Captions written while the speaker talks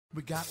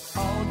We got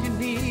all you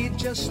need,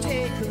 just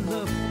take a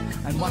look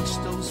and watch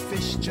those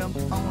fish jump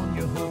on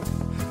your hook.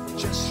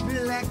 Just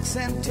relax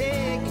and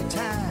take your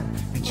time.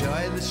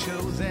 Enjoy the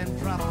show, then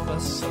drop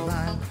us a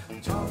line.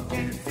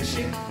 Talking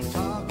fishing,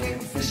 talking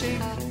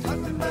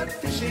about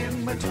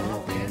fishing, we're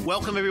talking.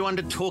 Welcome everyone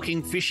to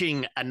Talking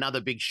Fishing, another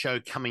big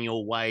show coming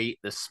your way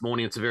this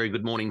morning. It's a very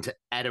good morning to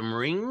Adam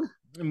Ring.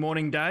 Good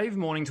morning, Dave.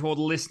 Morning to all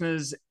the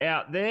listeners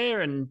out there.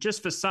 And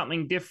just for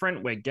something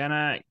different, we're going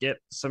to get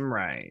some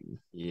rain.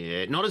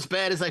 Yeah, not as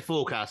bad as they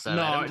forecast, though,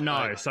 No.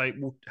 Adam. So,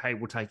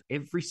 we'll take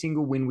every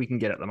single win we can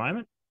get at the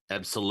moment.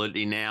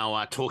 Absolutely.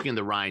 Now, talking of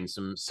the rain,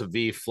 some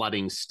severe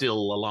flooding still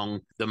along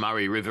the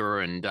Murray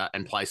River and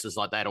places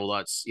like that, although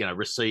it's,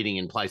 receding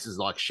in places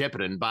like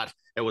Shepparton. But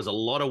it was a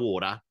lot of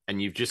water,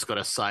 and you've just got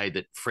to say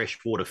that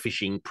freshwater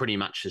fishing pretty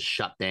much has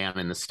shut down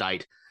in the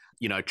state.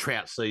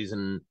 Trout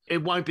season,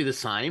 it won't be the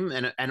same,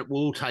 and it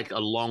will take a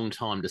long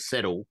time to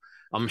settle.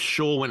 I'm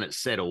sure when it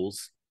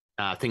settles,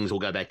 things will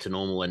go back to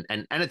normal,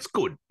 and it's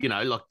good.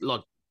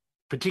 Like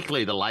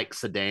particularly the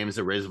lakes, the dams,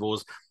 the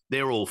reservoirs,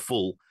 they're all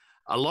full.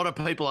 A lot of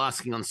people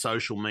asking on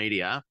social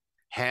media,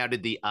 how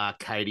did the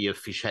Arcadia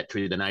Fish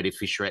Hatchery, the native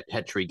fish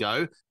hatchery,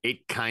 go?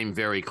 It came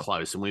very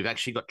close, and we've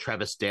actually got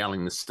Travis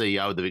Dowling, the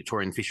CEO of the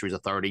Victorian Fisheries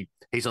Authority.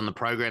 He's on the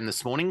program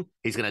this morning.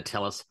 He's going to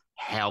tell us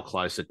how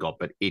close it got,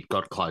 but it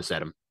got close,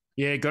 Adam.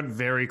 Yeah, it got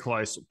very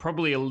close,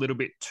 probably a little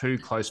bit too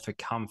close for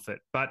comfort.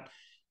 But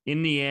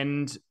in the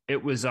end,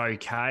 it was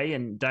okay.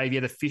 And Dave,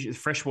 the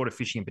freshwater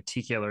fishing in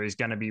particular is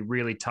going to be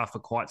really tough for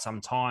quite some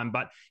time.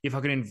 But if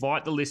I could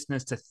invite the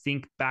listeners to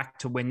think back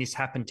to when this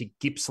happened to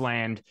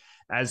Gippsland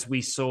as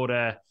we sort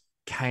of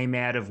came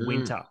out of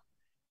winter.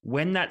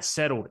 When that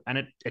settled, and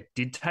it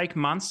did take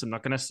months, I'm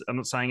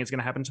not saying it's going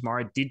to happen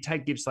tomorrow. It did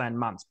take Gippsland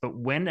months. But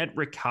when it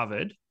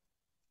recovered,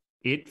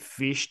 it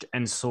fished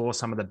and saw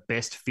some of the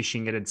best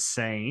fishing it had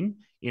seen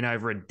in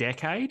over a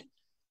decade.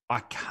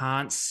 I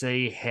can't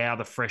see how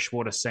the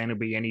freshwater scene will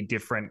be any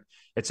different.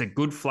 It's a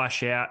good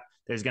flush out.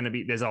 There's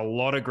a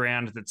lot of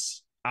ground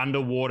that's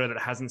underwater that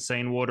hasn't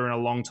seen water in a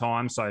long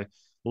time. So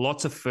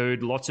lots of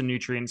food, lots of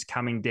nutrients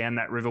coming down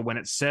that river. When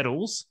it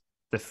settles,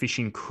 the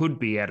fishing could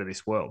be out of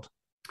this world.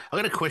 I've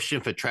got a question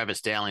for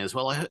Travis Dowling as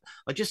well.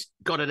 I just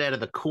got it out of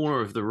the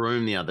corner of the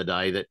room the other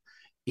day that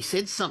he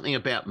said something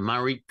about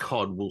Murray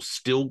cod will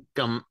still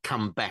come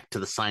back to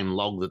the same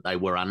log that they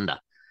were under.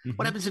 Mm-hmm.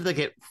 What happens if they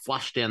get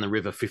flushed down the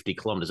river 50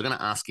 kilometres? I'm going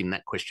to ask him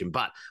that question,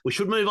 but we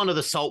should move on to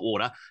the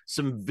saltwater.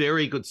 Some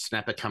very good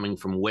snapper coming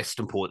from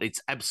Western Port. It's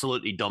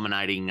absolutely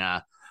dominating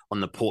on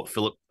the Port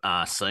Phillip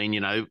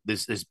scene.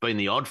 There's been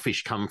the odd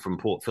fish come from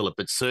Port Phillip,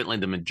 but certainly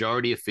the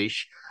majority of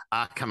fish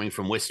are coming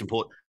from Western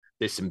Port.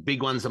 There's some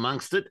big ones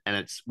amongst it,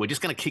 and we're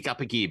just going to kick up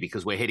a gear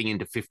because we're heading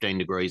into 15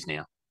 degrees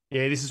now.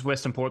 Yeah, this is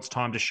Western Port's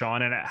time to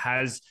shine, and it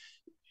has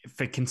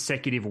for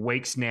consecutive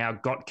weeks now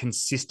got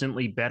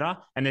consistently better.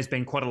 And there's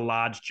been quite a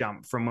large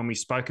jump from when we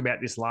spoke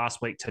about this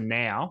last week to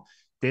now.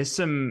 There's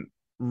some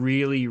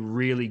really,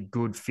 really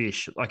good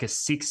fish. Like a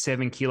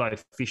 6-7 kilo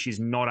fish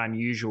is not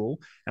unusual.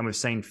 And we've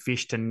seen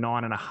fish to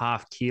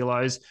 9.5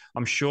 kilos.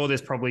 I'm sure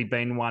there's probably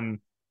been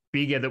one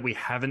bigger that we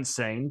haven't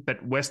seen,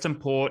 but Western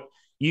Port,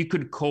 you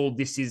could call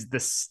this is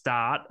the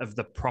start of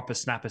the proper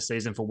snapper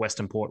season for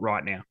Western Port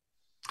right now.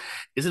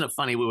 Isn't it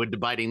funny, we were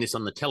debating this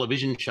on the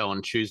television show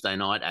on Tuesday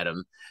night,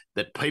 Adam,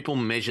 that people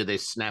measure their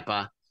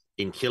snapper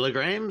in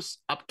kilograms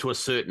up to a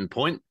certain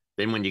point.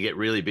 Then when you get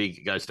really big,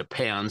 it goes to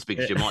pounds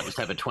because you might just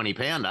have a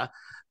 20-pounder.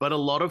 But a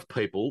lot of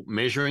people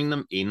measuring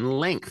them in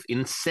length,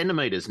 in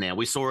centimetres now.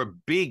 We saw a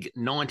big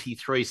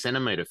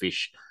 93-centimetre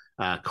fish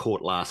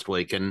caught last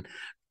week. And,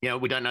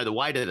 we don't know the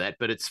weight of that,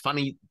 but it's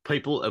funny.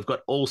 People have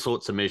got all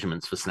sorts of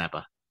measurements for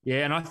snapper.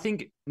 Yeah, and I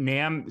think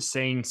now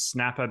seeing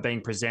snapper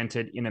being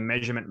presented in a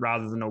measurement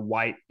rather than a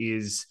weight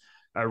is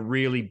a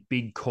really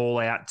big call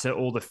out to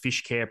all the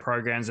fish care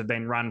programs that have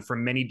been run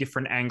from many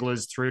different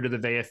anglers through to the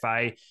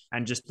VFA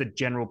and just the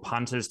general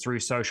punters through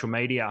social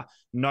media.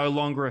 No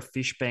longer a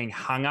fish being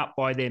hung up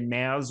by their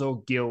mouths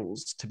or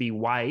gills to be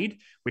weighed.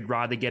 We'd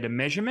rather get a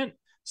measurement.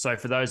 So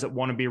for those that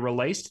want to be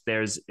released,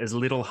 there's as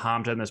little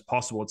harm to them as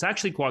possible. It's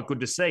actually quite good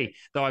to see,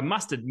 though I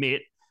must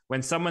admit,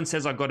 when someone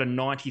says I've got a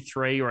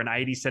 93 or an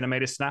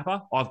 80-centimetre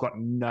snapper, I've got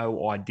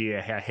no idea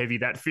how heavy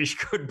that fish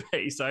could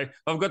be. So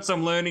I've got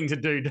some learning to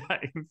do,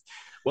 Dave.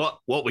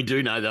 Well, what we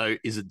do know, though,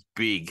 is it's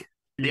big.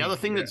 The other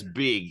thing that's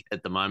big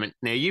at the moment,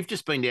 now you've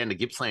just been down to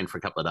Gippsland for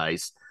a couple of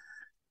days.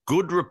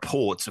 Good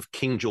reports of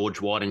King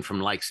George whiting from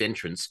Lakes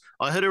Entrance.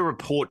 I heard a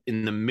report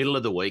in the middle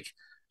of the week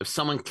of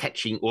someone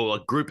catching, or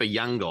a group of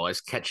young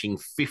guys catching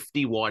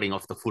 50 whiting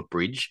off the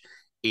footbridge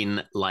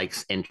in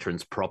Lakes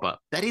Entrance proper.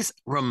 That is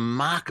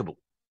remarkable.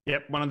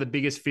 Yep, one of the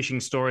biggest fishing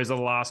stories of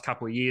the last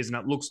couple of years, and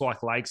it looks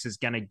like Lakes is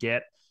going to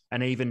get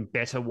an even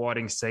better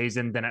whiting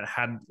season than it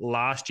had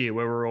last year,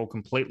 where we were all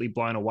completely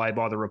blown away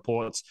by the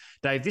reports.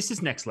 Dave, this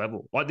is next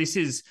level. Like this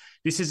is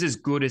as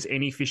good as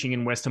any fishing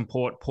in Western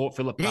Port, Port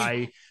Phillip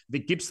Bay. The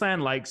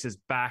Gippsland Lakes is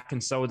back,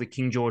 and so are the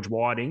King George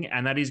whiting,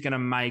 and that is going to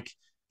make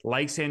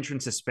Lakes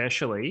Entrance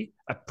especially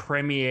a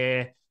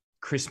premier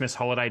Christmas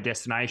holiday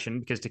destination,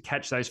 because to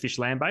catch those fish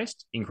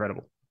land-based,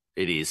 incredible.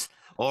 It is.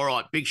 All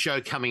right, big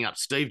show coming up.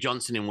 Steve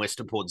Johnson in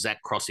Western Port,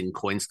 Zach Cross in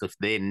Queenscliff.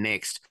 They're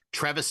next.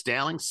 Travis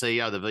Dowling,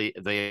 CEO of the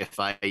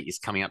VFA, is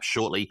coming up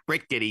shortly.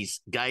 Brett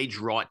Geddes, Gauge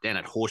Right down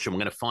at Horsham. We're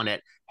going to find out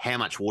how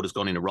much water's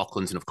gone into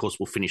Rocklands. And, of course,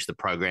 we'll finish the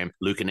program.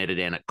 Luke and Etta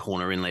down at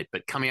Corner Inlet.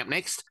 But coming up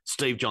next,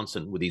 Steve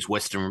Johnson with his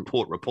Western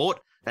Port report.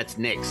 That's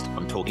next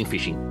on Talking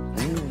Fishing.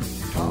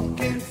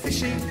 Talking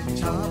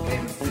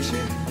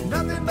fishing,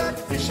 nothing but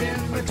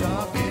fishing, we're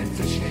talking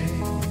fishing.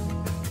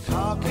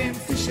 Talking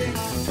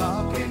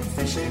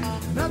fishing,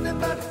 nothing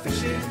but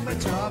fishing, we're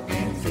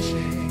talking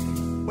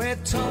fishing. We're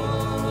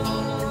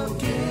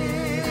talking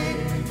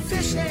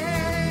fishing.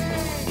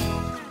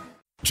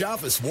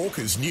 Jarvis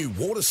Walker's new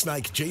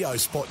Watersnake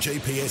GeoSpot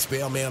GPS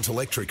bow mount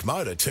electric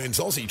motor turns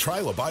Aussie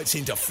trailer boats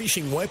into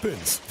fishing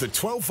weapons. The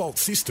 12-volt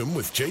system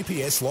with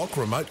GPS lock,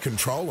 remote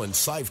control and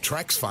save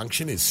tracks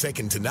function is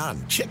second to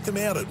none. Check them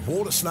out at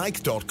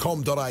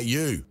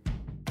watersnake.com.au.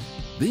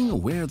 Being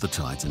aware of the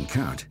tides and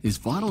current is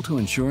vital to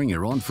ensuring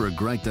you're on for a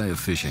great day of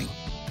fishing.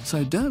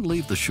 So don't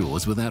leave the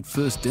shores without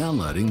first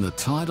downloading the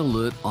Tide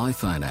Alert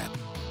iPhone app.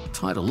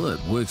 Tide Alert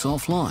works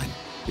offline.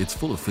 It's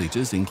full of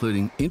features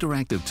including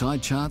interactive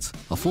tide charts,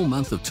 a full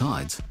month of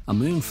tides, a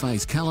moon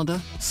phase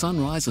calendar,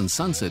 sunrise and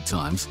sunset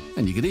times,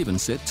 and you can even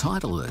set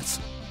tide alerts.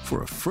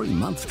 For a free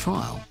month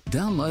trial,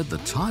 download the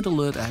Tide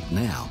Alert app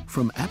now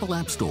from Apple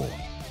App Store.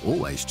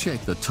 Always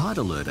check the Tide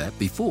Alert app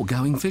before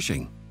going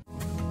fishing.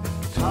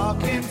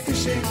 Talking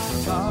fishing,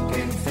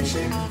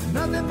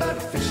 nothing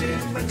but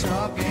fishing, we're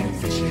talking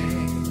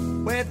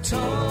fishing. We're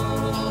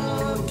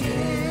talking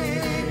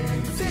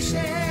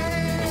fishing.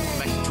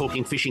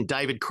 Talking Fishing,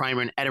 David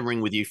Kramer and Adam Ring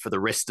with you for the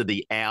rest of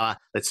the hour.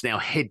 Let's now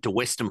head to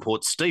Western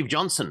Port. Steve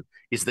Johnson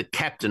is the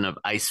captain of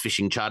Ace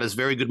Fishing Charters.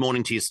 Very good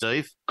morning to you,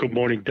 Steve. Good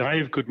morning,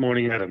 Dave. Good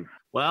morning, Adam.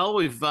 Well,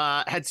 we've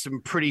had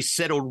some pretty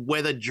settled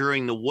weather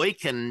during the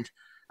week, and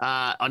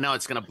I know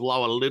it's going to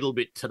blow a little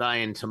bit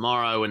today and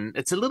tomorrow, and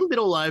it's a little bit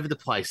all over the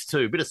place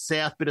too. Bit of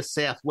south, bit of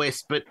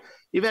southwest, but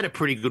you've had a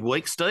pretty good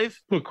week, Steve.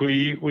 Look,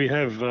 we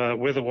have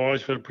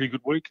weather-wise had a pretty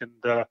good week, and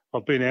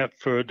I've been out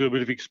do a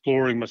bit of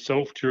exploring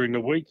myself during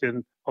the week,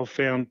 and I've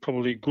found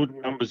probably good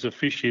numbers of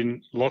fish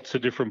in lots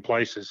of different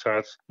places. So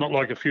it's not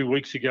like a few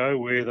weeks ago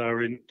where they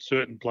were in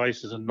certain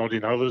places and not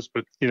in others,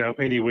 but, you know,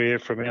 anywhere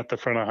from out the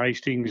front of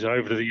Hastings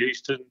over to the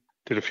eastern.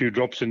 Did a few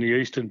drops in the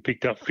eastern,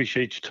 picked up fish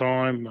each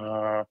time.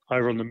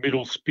 Over on the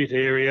Middle Spit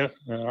area,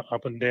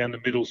 up and down the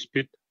Middle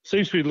Spit.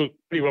 Seems to be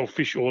pretty well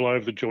fish all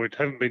over the joint.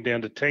 Haven't been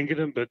down to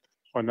Tankerton, but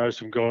I know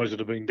some guys that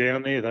have been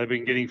down there. They've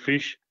been getting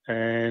fish.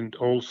 And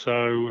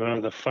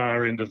also the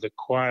far end of the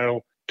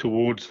Quail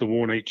towards the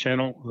Warney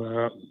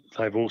Channel.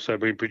 They've also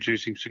been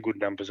producing some good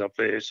numbers up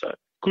there. So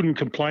couldn't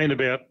complain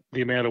about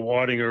the amount of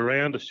whiting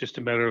around. It's just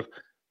a matter of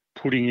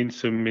putting in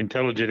some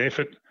intelligent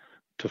effort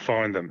to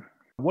find them.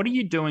 What are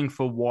you doing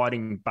for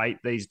whiting bait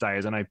these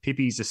days? I know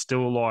pippies are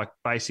still like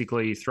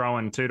basically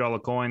throwing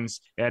 $2 coins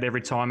out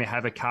every time you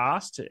have a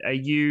cast. Are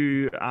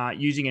you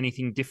using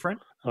anything different?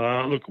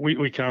 Look,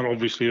 we can't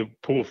obviously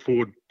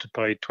afford to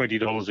pay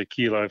 $20 a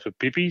kilo for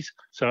pippies.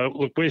 So,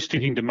 look, we're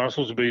sticking to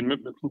mussels.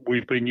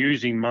 We've been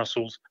using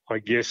mussels, I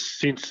guess,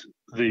 since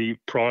the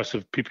price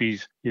of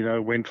pippies,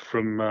 went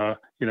from, $30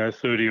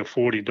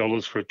 or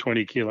 $40 for a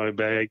 20-kilo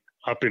bag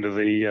up into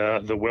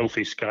the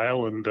wealthy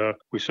scale. And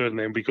we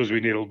certainly, because we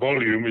need a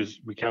volume,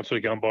 we can't sort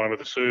of go and buy them at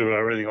the servo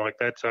or anything like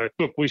that. So,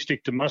 look, we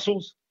stick to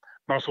mussels.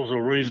 Mussels are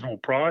a reasonable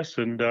price,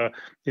 and,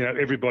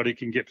 everybody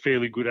can get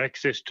fairly good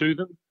access to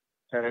them.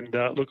 And,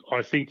 look,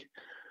 I think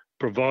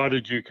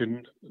provided you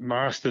can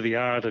master the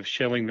art of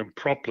shelling them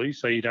properly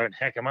so you don't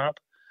hack them up,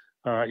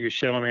 you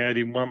shell them out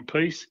in one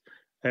piece,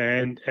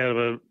 and out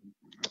of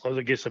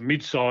a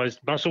mid-sized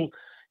mussel,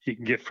 you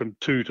can get from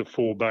 2 to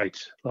 4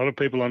 baits. A lot of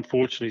people,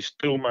 unfortunately,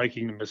 still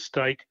making the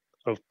mistake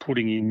of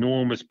putting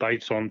enormous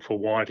baits on for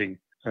whiting.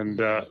 And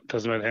it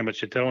doesn't matter how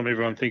much you tell them,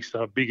 everyone thinks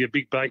they're big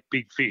bait,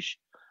 big fish.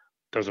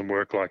 Doesn't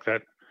work like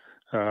that.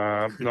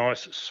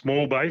 Nice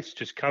small baits,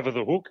 just cover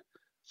the hook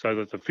so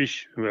that the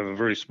fish, who have a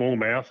very small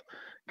mouth,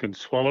 can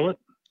swallow it.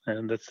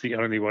 And that's the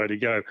only way to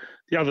go.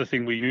 The other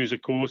thing we use,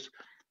 of course,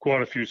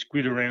 quite a few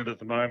squid around at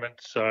the moment.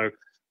 So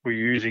we're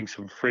using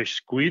some fresh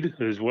squid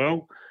as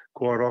well.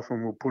 Quite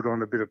often we'll put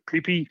on a bit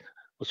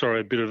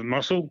of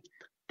mussel,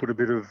 put a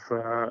bit of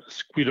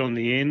squid on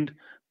the end.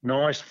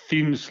 Nice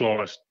thin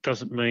slice.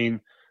 Doesn't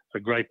mean a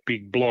great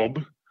big blob.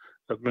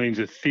 It means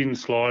a thin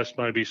slice,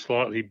 maybe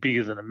slightly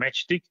bigger than a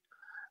matchstick.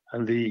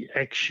 And the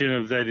action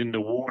of that in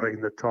the water,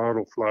 in the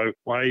tidal flow,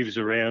 waves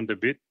around a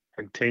bit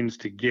and tends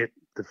to get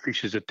the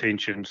fish's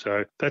attention.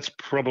 So that's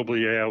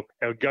probably our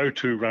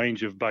go-to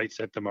range of baits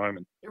at the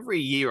moment. Every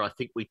year, I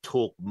think we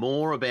talk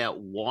more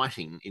about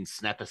whiting in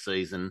snapper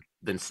season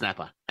than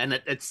snapper.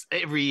 And it's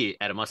every year,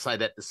 Adam, I say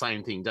that the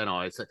same thing, don't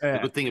I? It's the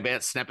good thing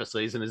about snapper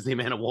season is the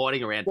amount of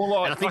whiting around.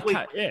 Well, and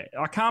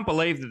I can't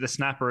believe that the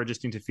snapper are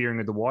just interfering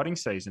with the whiting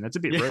season. It's a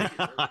bit rude.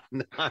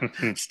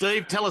 No.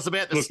 Steve, tell us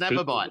about the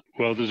snapper bite.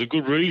 Well, there's a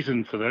good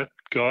reason for that,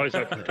 guys.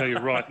 I can tell you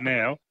right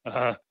now.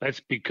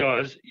 That's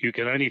because you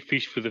can only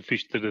fish for the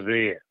fish that are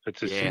there.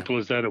 It's as simple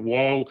as that.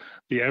 While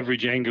the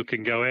average angler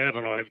can go out,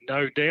 and I have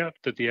no doubt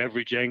that the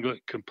average angler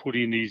can put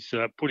in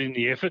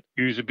the effort,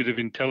 use a bit of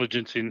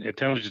intelligence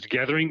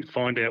gathering,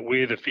 find out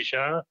where the fish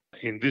are.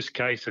 In this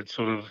case, it's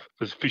sort of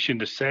there's fish in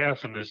the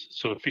south and there's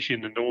sort of fish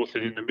in the north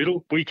and in the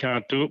middle. We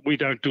can't do it. We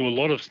don't do a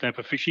lot of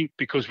snapper fishing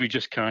because we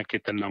just can't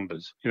get the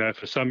numbers.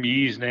 For some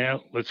years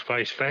now, let's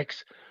face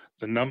facts,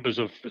 the numbers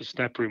of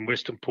snapper in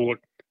Western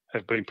Port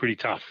have been pretty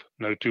tough,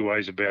 no two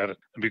ways about it.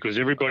 And because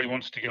everybody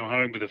wants to go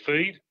home with a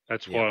feed,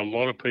 that's why a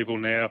lot of people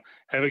now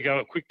have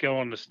a quick go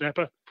on the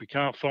snapper. If we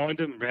can't find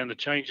them around the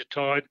change of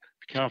tide,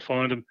 if we can't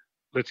find them,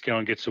 let's go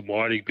and get some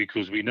whiting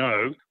because we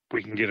know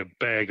we can get a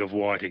bag of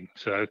whiting.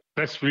 So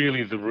that's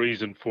really the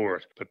reason for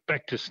it. But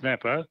back to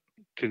snapper,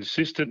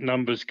 consistent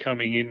numbers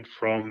coming in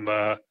from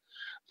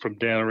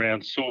down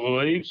around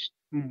Silverleaves,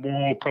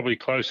 more probably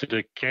closer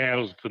to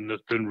cows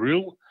than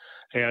rill,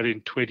 out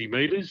in 20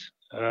 metres.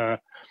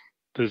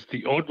 There's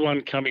the odd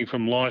one coming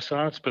from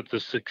Lysarts, but the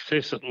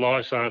success at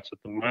Lysarts at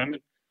the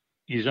moment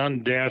is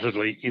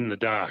undoubtedly in the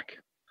dark.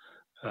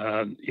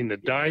 In the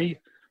day,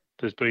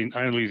 there's been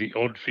only the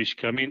odd fish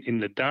come in. In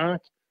the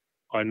dark,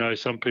 I know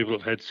some people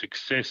have had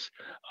success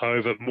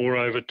more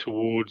over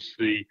towards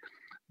the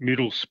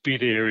middle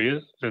spit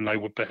area than they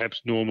would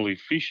perhaps normally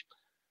fish.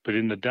 But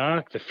in the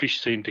dark, the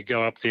fish seem to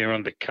go up there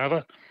under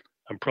cover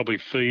and probably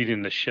feed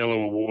in the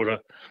shallower water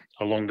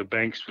along the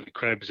banks with the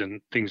crabs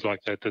and things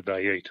like that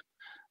they eat.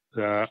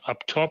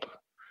 Up top,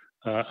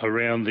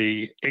 around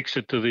the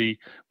exit to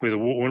where the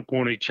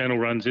Warneke Channel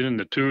runs in and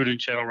the Tooradin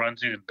Channel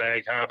runs in and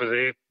Bag Harbour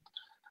there,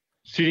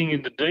 sitting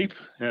in the deep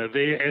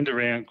there and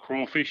around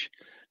crawfish,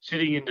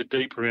 sitting in the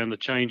deep around the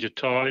change of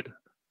tide,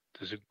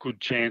 there's a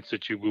good chance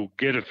that you will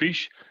get a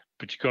fish,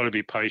 but you've got to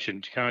be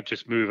patient. You can't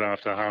just move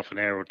after half an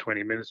hour or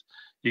 20 minutes.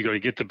 You've got to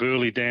get the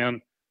burley down,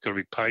 you've got to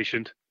be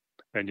patient,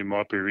 and you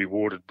might be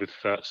rewarded with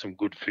some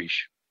good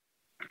fish.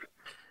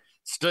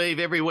 Steve,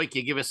 every week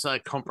you give us a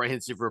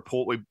comprehensive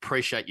report. We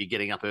appreciate you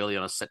getting up early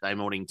on a Saturday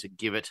morning to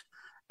give it.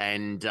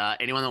 And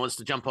anyone that wants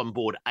to jump on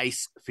board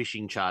Ace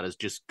Fishing Charters,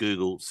 just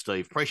Google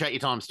Steve. Appreciate your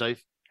time,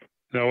 Steve.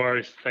 No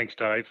worries. Thanks,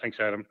 Dave. Thanks,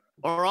 Adam.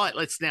 All right,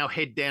 let's now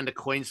head down to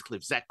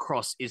Queenscliff. Zach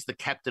Cross is the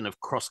captain of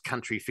Cross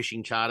Country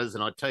Fishing Charters.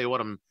 And I tell you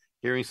what, I'm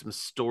hearing some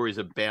stories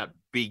about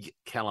big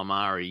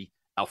calamari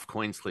off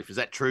Queenscliff. Is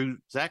that true,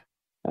 Zach?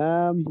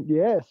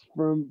 Yes,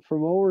 from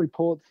all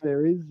reports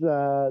there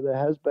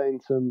has been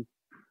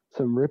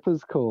some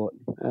rippers caught.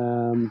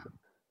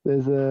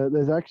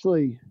 There's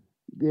actually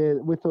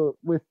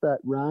with that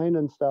rain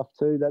and stuff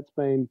too, that's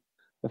been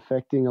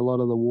affecting a lot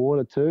of the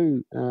water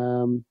too,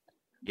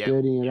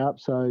 dirtying it up.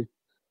 So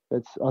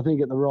it's I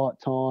think at the right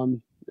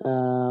time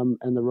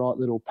and the right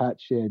little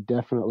patch. Yeah,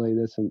 definitely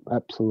there's some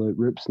absolute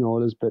rip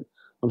snorters, but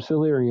I'm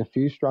still hearing a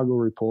few struggle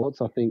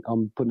reports. I think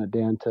I'm putting it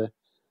down to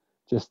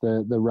just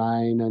the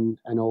rain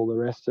and all the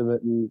rest of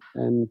it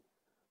and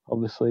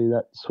obviously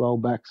that swell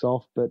backs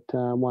off, but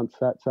once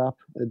that's up,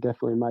 it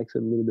definitely makes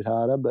it a little bit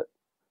harder, but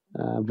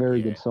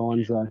very good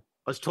signs though.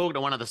 I was talking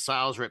to one of the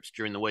sales reps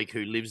during the week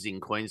who lives in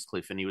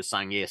Queenscliff, and he was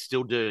saying,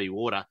 still dirty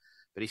water,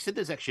 but he said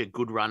there's actually a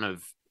good run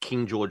of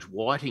King George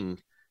whiting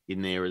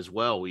in there as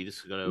well. We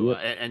just got to,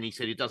 and he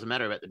said it doesn't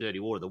matter about the dirty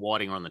water, the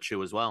whiting are on the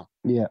chew as well.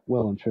 Yeah,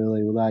 well and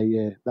truly,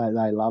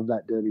 they love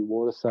that dirty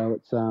water, so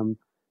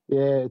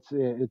it's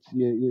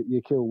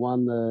you kill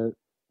one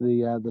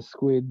the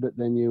squid, but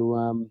then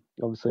you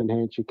obviously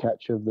enhance your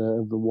catch of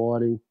the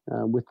whiting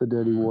with the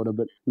dirty water.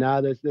 But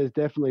no, there's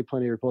definitely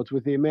plenty of reports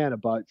with the amount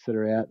of boats that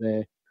are out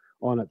there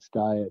on its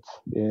day.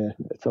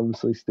 It's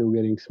obviously still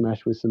getting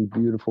smashed with some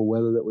beautiful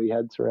weather that we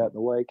had throughout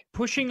the week.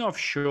 Pushing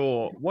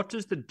offshore, what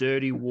does the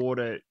dirty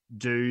water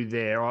do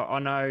there? I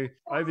know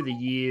over the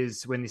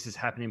years when this has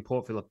happened in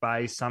Port Phillip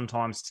Bay,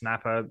 sometimes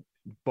snapper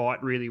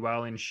bite really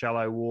well in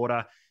shallow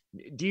water.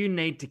 Do you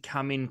need to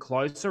come in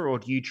closer, or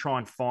do you try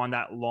and find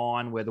that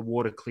line where the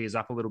water clears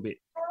up a little bit?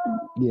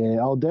 Yeah,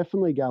 I'll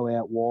definitely go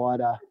out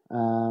wider,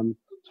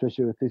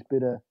 especially with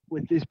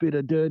this bit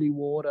of dirty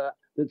water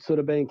that's sort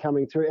of been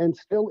coming through. And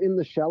still in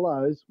the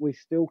shallows, we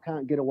still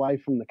can't get away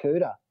from the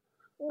cooter.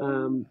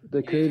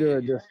 The cooter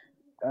are just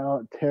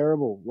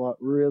terrible, like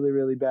really,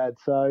 really bad.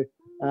 So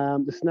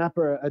the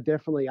snapper are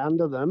definitely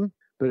under them,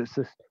 but it's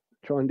just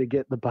trying to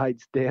get the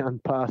baits down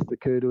past the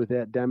cooter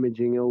without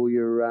damaging all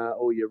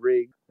your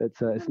rig.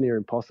 It's near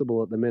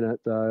impossible at the minute.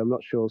 So I'm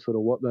not sure sort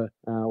of what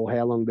or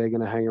how long they're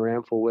going to hang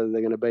around for, whether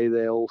they're going to be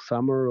there all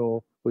summer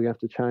or we have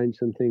to change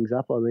some things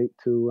up, I think,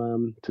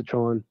 to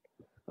try and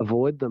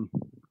avoid them.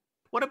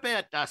 What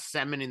about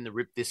salmon in the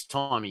rip this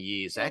time of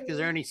year, Zach? Is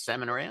there any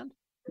salmon around?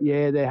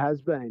 Yeah, there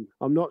has been.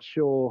 I'm not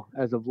sure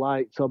as of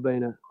late. So I've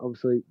been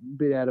obviously a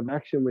bit out of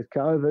action with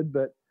COVID,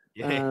 but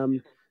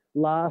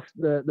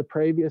the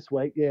previous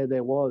week,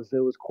 there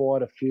was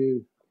quite a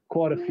few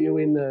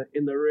in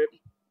the rip,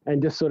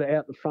 and just sort of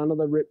out the front of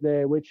the rip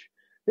there, which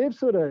they've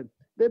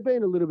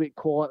been a little bit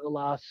quiet the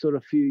last sort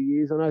of few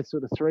years. I know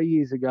sort of 3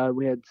 years ago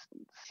we had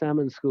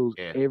salmon schools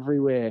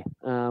everywhere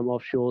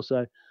offshore.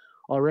 So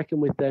I reckon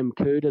with them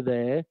cooter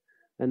there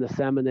and the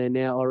salmon there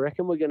now, I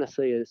reckon we're going to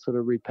see a sort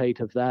of repeat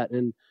of that.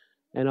 And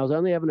And I was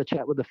only having a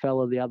chat with a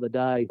fella the other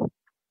day.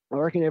 I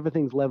reckon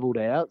everything's leveled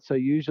out. So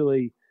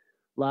usually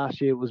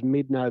last year it was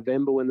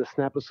mid-November when the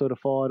snapper sort of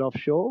fired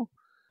offshore.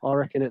 I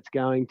reckon it's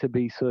going to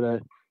be sort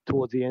of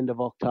towards the end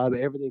of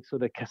October. Everything's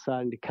sort of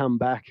starting to come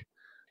back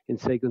in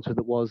sequence with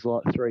it was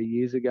like 3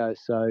 years ago.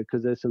 So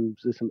because there's some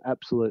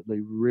absolutely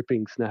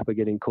ripping snapper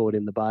getting caught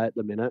in the bay at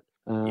the minute.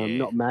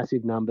 Not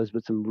massive numbers,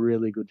 but some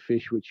really good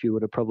fish, which you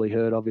would have probably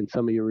heard of in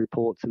some of your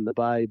reports in the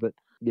bay. But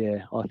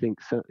yeah, I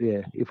think so,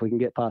 yeah, if we can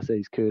get past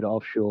these Cuda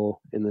offshore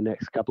in the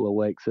next couple of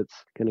weeks,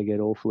 it's going to get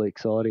awfully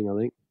exciting, I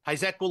think. Hey,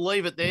 Zach, we'll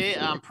leave it there.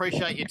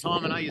 Appreciate your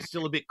time. I know you're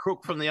still a bit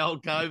crook from the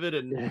old COVID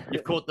and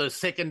you've caught the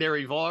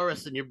secondary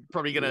virus and you're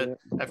probably going to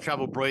have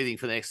trouble breathing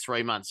for the next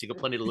 3 months. You've got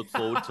plenty to look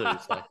forward to.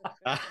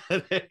 So,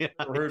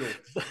 Brutal.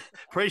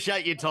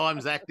 Appreciate your time,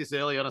 Zach, this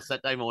early on a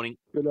Saturday morning.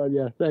 Good on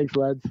you. Thanks,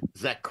 lads.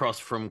 Zach Cross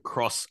from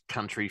Cross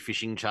Country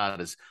Fishing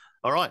Charters.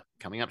 All right,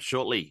 coming up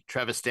shortly,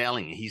 Travis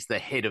Dowling. He's the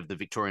head of the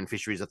Victorian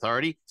Fisheries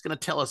Authority. He's going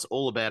to tell us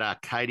all about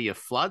Arcadia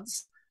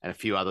floods and a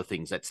few other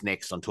things. That's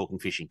next on Talking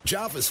Fishing.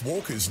 Jarvis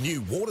Walker's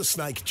new Water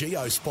Snake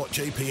GeoSpot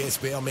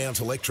GPS bow mount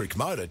electric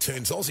motor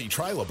turns Aussie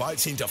trailer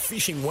boats into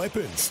fishing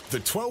weapons. The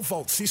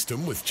 12-volt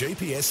system with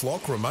GPS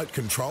lock, remote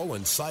control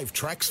and save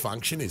tracks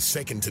function is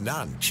second to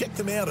none. Check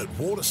them out at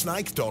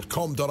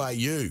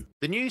watersnake.com.au.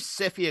 The new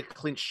Cephia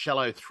Clinch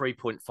Shallow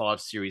 3.5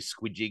 series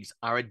squid jigs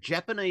are a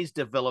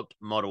Japanese-developed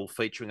model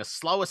featuring a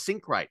slower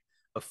sink rate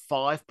of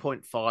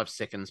 5.5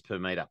 seconds per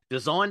metre,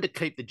 designed to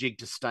keep the jig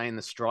to stay in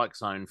the strike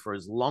zone for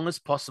as long as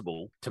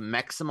possible to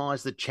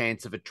maximise the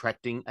chance of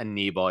attracting a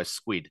nearby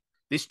squid.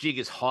 This jig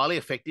is highly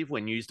effective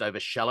when used over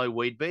shallow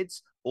weed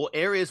beds or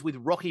areas with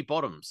rocky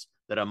bottoms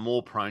that are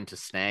more prone to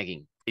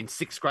snagging. In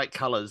 6 great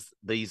colours,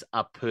 these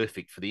are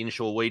perfect for the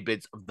inshore weed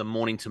beds of the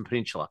Mornington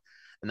Peninsula,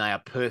 and they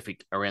are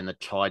perfect around the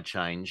tide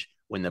change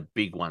when the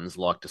big ones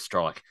like to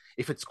strike.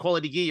 If it's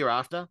quality gear you're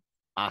after,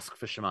 ask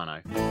for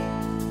Shimano.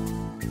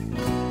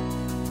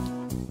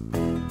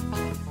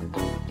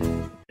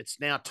 It's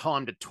now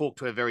time to talk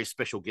to a very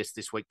special guest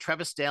this week.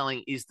 Travis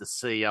Dowling is the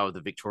CEO of the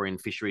Victorian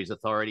Fisheries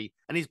Authority,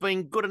 and he's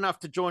been good enough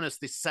to join us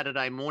this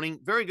Saturday morning.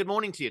 Very good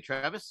morning to you,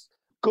 Travis.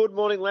 Good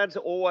morning, lads.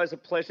 Always a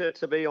pleasure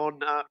to be on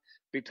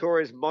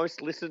Victoria's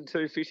most listened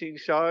to fishing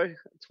show.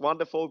 It's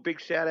wonderful. Big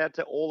shout out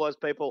to all those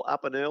people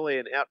up and early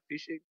and out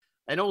fishing.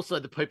 And also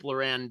the people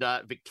around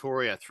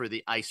Victoria through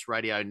the ACE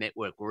Radio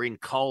Network. We're in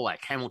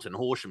Colac, Hamilton,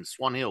 Horsham,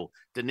 Swan Hill,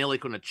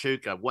 Deniliquin,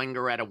 Echuca,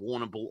 Wangaratta,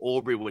 Warrnambool,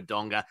 Albury,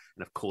 Wodonga,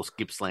 and of course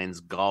Gippsland's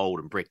Gold.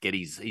 And Brett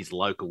Getty's he's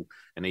local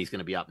and he's going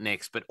to be up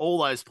next. But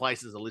all those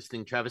places are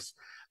listening, Travis.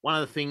 One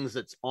of the things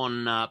that's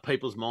on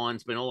people's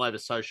minds, been all over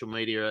social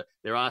media,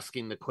 they're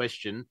asking the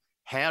question,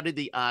 how did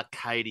the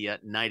Arcadia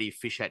Native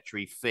Fish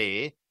Hatchery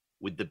fare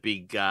with the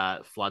big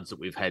floods that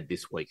we've had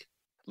this week?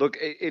 Look,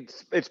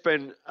 it's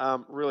been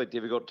really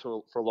difficult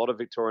for a lot of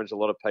Victorians, a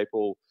lot of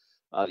people,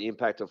 the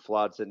impact of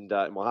floods, and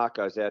my heart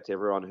goes out to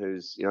everyone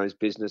whose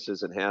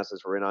businesses and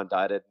houses were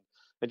inundated.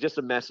 And just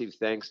a massive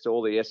thanks to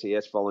all the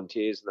SES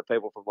volunteers and the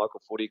people from local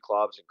footy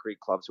clubs and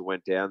cricket clubs who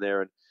went down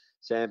there and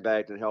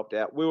sandbagged and helped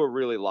out. We were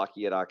really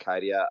lucky at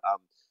Arcadia.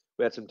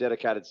 We had some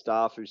dedicated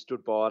staff who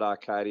stood by at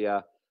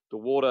Arcadia. The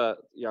water,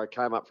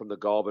 came up from the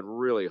Goulburn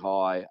really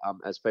high,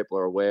 as people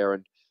are aware,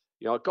 and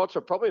it got to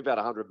probably about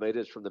 100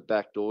 metres from the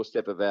back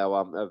doorstep of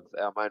our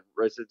main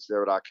residence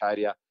there at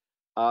Arcadia.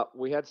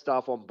 We had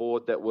staff on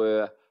board that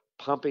were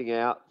pumping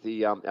out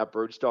our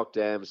broodstock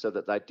dams so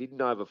that they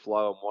didn't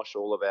overflow and wash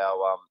all of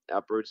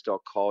our broodstock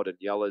cod and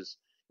yellows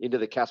into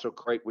the Castle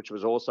Creek, which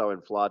was also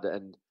in flood,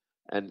 and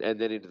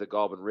then into the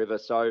Goulburn River.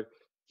 So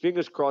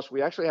fingers crossed,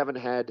 we actually haven't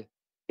had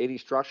any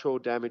structural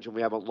damage and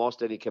we haven't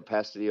lost any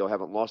capacity or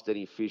haven't lost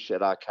any fish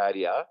at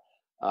Arcadia.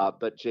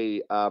 But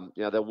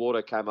the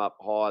water came up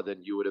higher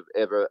than you would have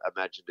ever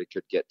imagined it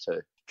could get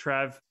to.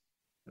 Trav,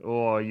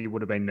 you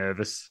would have been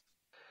nervous.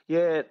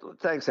 Yeah,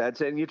 thanks,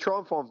 Ads. And you try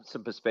and find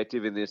some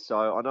perspective in this.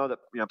 So I know that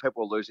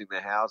people are losing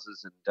their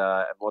houses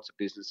and lots of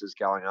businesses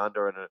going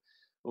under, and it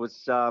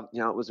was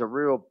a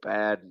real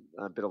bad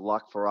bit of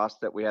luck for us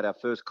that we had our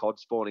first cod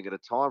spawning at a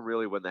time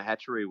really when the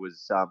hatchery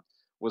was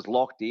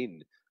locked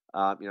in.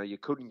 You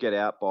couldn't get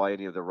out by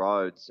any of the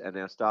roads, and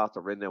our staff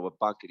that were in there were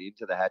bunkered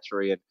into the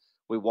hatchery, and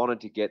we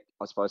wanted to get,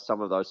 I suppose,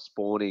 some of those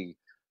spawning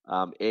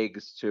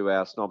eggs to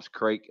our Snobs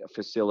Creek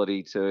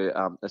facility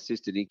to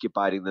assist in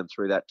incubating them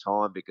through that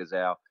time because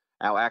our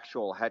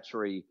actual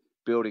hatchery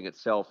building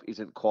itself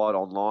isn't quite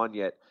online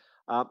yet.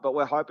 But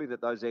we're hoping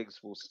that those eggs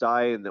will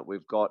stay and that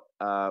we've got,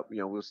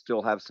 we'll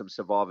still have some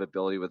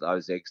survivability with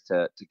those eggs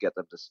to get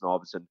them to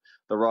Snobs. And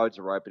the roads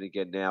are open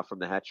again now from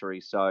the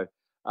hatchery. So,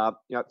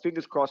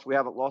 fingers crossed we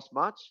haven't lost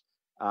much,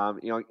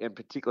 and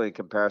particularly in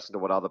comparison to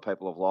what other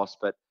people have lost.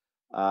 But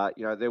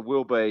there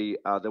will be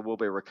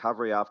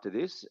recovery after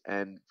this,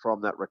 and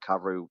from that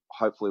recovery,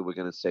 hopefully, we're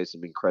going to see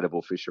some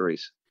incredible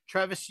fisheries.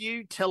 Travis,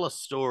 you tell a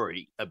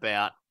story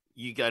about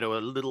you go to a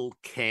little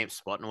camp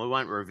spot, and we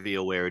won't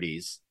reveal where it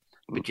is,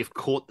 but you've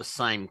caught the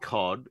same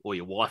cod, or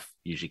your wife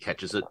usually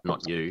catches it,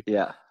 not you.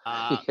 Yeah.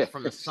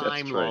 From the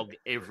same log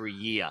every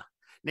year.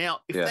 Now,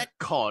 if that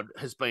cod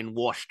has been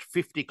washed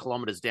 50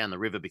 kilometres down the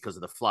river because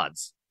of the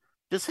floods,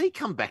 does he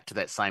come back to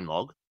that same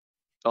log?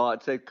 Oh,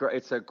 it's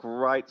a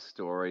great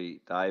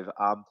story, Dave.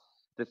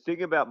 The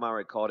thing about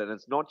Murray cod, and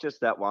it's not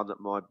just that one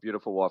that my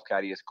beautiful wife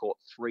Katie has caught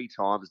 3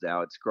 times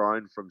now. It's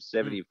grown from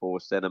 74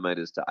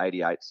 centimetres to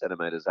 88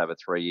 centimetres over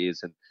 3 years,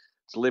 and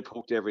it's lip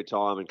hooked every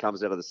time and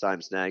comes out of the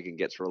same snag and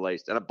gets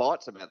released. And it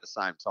bites them at the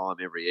same time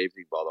every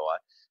evening, by the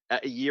way.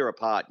 A year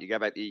apart. You go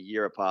back a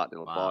year apart and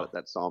it'll bite at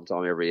that same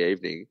time every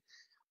evening.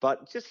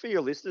 But just for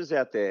your listeners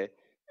out there,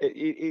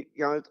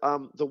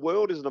 the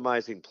world is an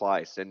amazing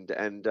place, and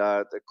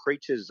the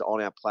creatures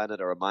on our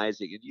planet are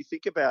amazing. And you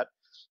think about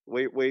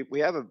we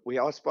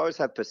I suppose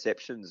have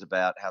perceptions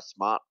about how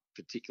smart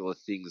particular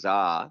things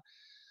are,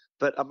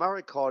 but a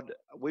Murray cod,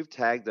 we've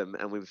tagged them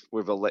and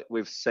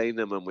we've seen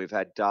them and we've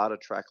had data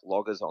track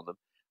loggers on them.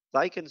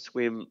 They can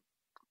swim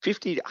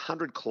 50 to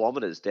 100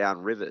 kilometres down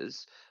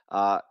rivers,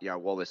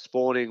 while they're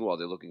spawning, while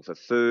they're looking for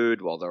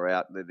food, while they're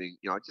out moving,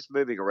 just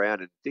moving around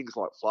and things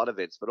like flood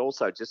events, but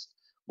also just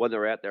when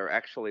they're out there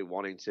actually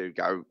wanting to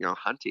go,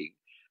 hunting.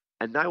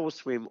 And they will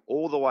swim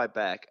all the way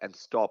back and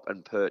stop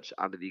and perch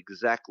under the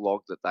exact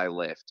log that they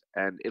left,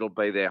 and it'll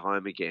be their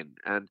home again.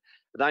 And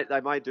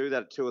they may do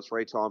that 2 or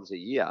 3 times a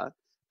year,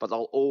 but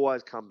they'll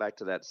always come back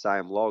to that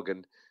same log.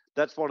 And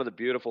that's one of the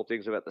beautiful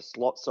things about the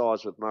slot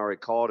size with Murray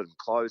cod and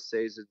closed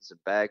seasons and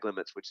bag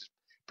limits, which has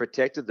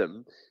protected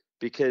them,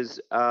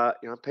 because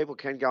people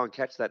can go and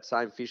catch that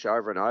same fish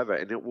over and over,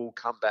 and it will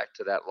come back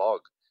to that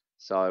log.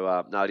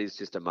 So no, it is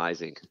just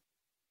amazing.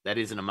 That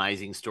is an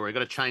amazing story. I've got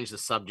to change the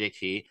subject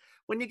here.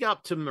 When you go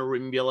up to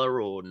Merimbula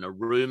or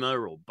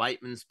Narooma or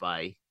Bateman's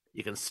Bay,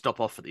 you can stop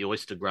off at the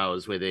oyster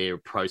growers where they're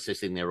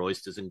processing their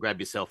oysters and grab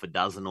yourself a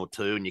dozen or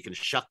two, and you can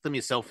shuck them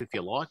yourself if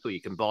you like, or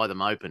you can buy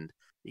them opened.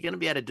 You're going to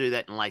be able to do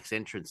that in Lakes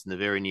Entrance in the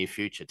very near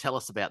future. Tell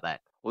us about that.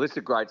 Well, it's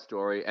a great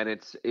story, and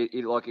it's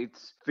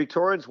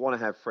Victorians want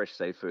to have fresh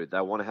seafood.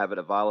 They want to have it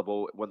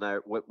available whether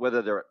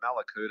they're at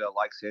Mallacoota,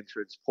 Lakes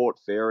Entrance, Port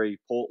Fairy,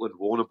 Portland,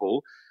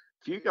 Warrnambool.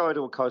 If you go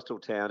into a coastal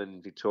town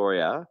in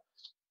Victoria,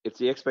 it's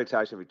the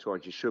expectation of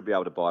Victorians you should be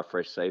able to buy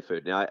fresh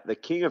seafood. Now, the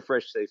king of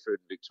fresh seafood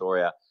in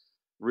Victoria,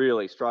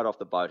 really straight off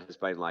the boat, has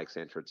been Lakes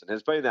Entrance, and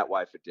has been that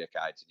way for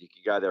decades. And you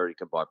can go there and you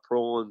can buy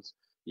prawns,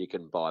 you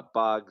can buy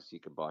bugs, you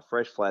can buy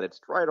fresh flathead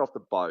straight off the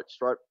boat,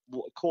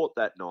 caught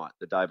that night,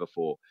 the day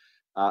before,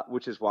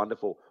 which is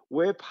wonderful.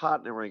 We're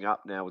partnering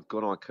up now with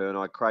Gunai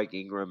Kurnai, Craig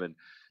Ingram and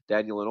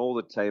Daniel and all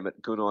the team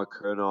at Gunai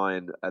Kurnai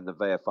and the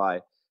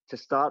VFA to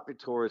start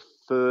Victoria's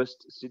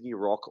first Sydney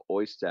Rock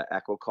oyster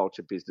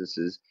aquaculture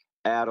businesses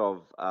out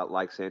of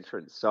Lakes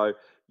Entrance. So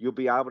you'll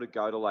be able to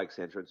go to Lakes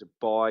Entrance and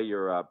buy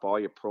your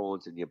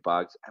prawns and your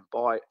bugs and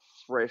buy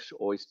fresh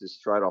oysters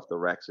straight off the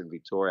racks in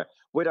Victoria.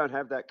 We don't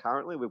have that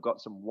currently. We've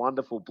got some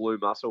wonderful blue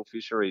mussel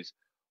fisheries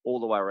all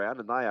the way around,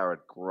 and they are a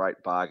great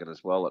bargain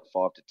as well at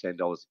 $5 to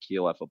 $10 a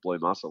kilo for blue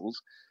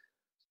mussels.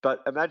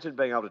 But imagine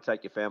being able to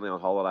take your family on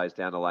holidays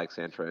down to Lakes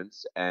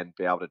Entrance and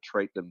be able to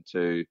treat them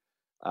to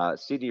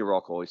Sydney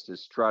Rock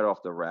oysters straight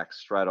off the rack,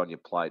 straight on your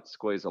plate,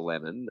 squeeze a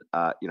lemon.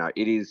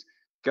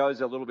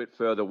 Goes a little bit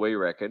further, we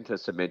reckon, to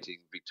cementing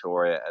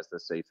Victoria as the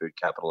seafood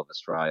capital of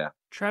Australia.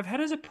 Trav, how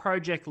does a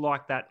project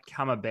like that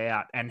come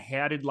about, and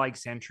how did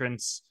Lakes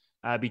Entrance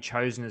be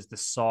chosen as the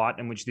site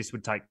in which this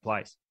would take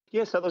place?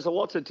 Yeah, so there's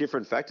lots of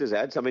different factors,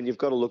 Ads. I mean, you've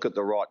got to look at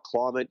the right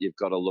climate, you've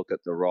got to look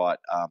at the right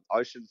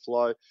ocean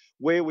flow.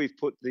 Where we've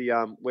put the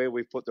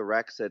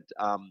racks at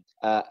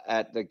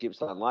the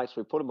Gippsland Lakes,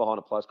 we put them behind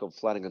a place called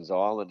Flanagan's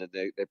Island, and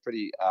they're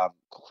pretty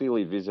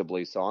clearly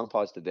visibly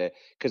signposted there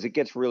because it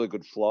gets really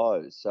good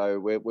flows. So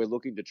we're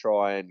looking to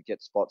try and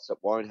get spots that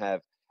won't have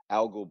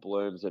algal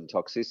blooms and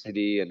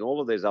toxicity and all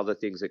of these other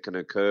things that can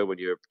occur when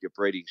you're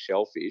breeding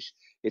shellfish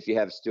if you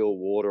have still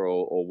water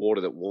or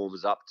water that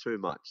warms up too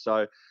much.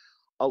 So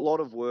a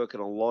lot of work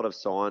and a lot of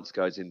science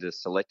goes into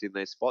selecting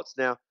these spots.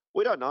 Now,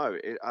 we don't know.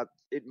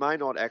 It may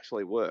not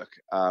actually work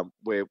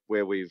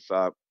where we've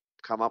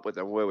come up with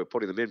them, where we're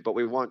putting them in, but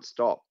we won't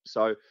stop.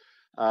 So,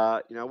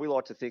 we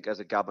like to think as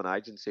a government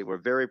agency, we're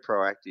very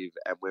proactive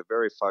and we're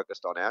very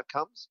focused on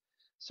outcomes.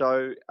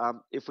 So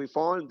if we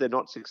find they're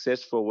not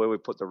successful where we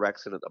put the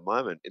racks in at the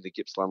moment in the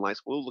Gippsland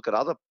Lakes, we'll look at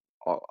other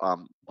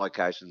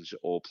locations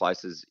or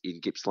places in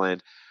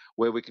Gippsland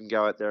where we can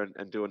go out there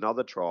and do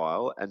another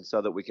trial, and so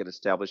that we can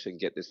establish and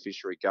get this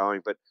fishery going.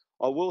 But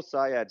I will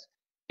say, Ads,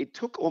 it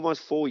took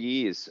almost 4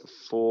 years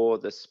for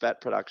the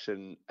spat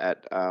production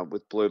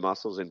with blue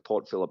mussels in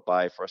Port Phillip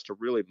Bay for us to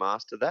really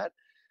master that.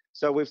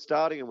 So we're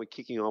starting and we're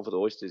kicking off with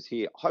oysters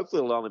here.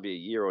 Hopefully it'll only be a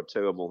year or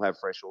two and we'll have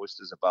fresh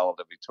oysters available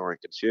to Victorian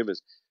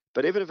consumers.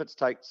 But even if it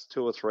takes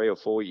 2 or 3 or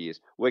 4 years,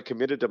 we're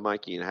committed to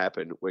making it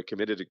happen. We're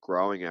committed to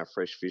growing our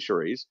fresh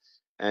fisheries.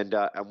 And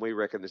we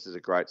reckon this is a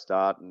great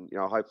start. And,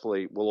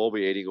 hopefully we'll all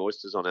be eating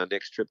oysters on our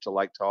next trip to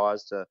Lake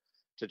Tyers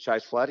to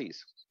chase flatties.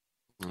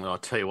 Well, I'll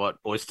tell you what,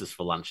 oysters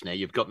for lunch now.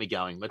 You've got me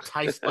going. My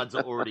taste buds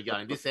are already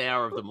going this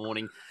hour of the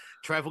morning.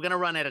 Trav, we're going to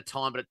run out of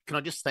time, but can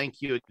I just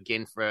thank you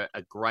again for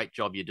a great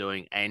job you're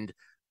doing, and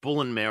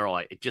Bull and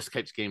Merri, it just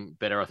keeps getting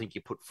better. I think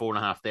you put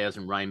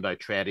 4,500 rainbow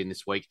trout in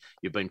this week.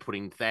 You've been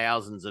putting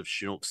thousands of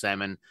Chinook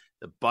salmon.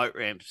 The boat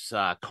ramps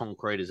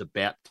concrete is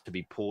about to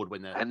be poured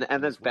when and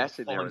there's bass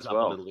in there as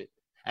well.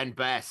 And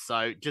bass.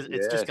 So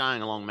it's just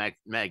going along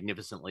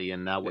magnificently.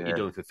 And what you're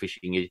doing for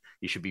fishing,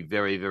 you should be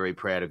very, very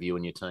proud of you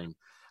and your team.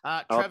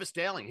 Travis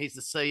Dowling, he's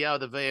the CEO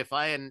of the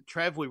VFA. And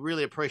Trav, we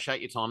really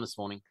appreciate your time this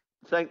morning.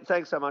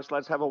 Thanks so much,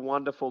 lads. Have a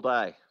wonderful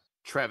day.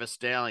 Travis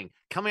Dowling.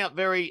 Coming up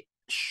very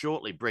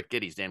shortly, Brett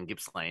Geddes down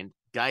Gippsland.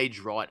 Gauge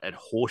right at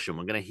Horsham.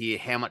 We're going to hear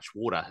how much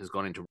water has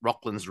gone into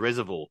Rocklands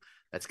Reservoir.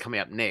 That's coming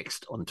up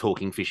next on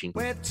Talking Fishing.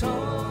 We're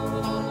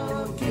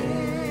talking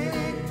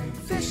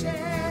fishing.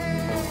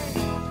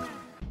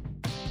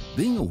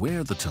 Being aware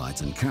of the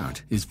tides and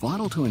current is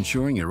vital to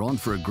ensuring you're on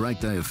for a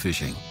great day of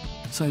fishing.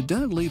 So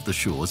don't leave the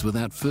shores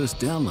without first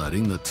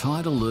downloading the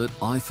Tide Alert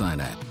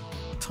iPhone app.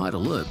 Tide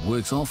Alert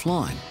works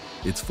offline.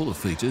 It's full of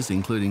features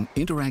including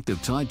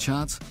interactive tide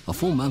charts, a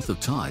full month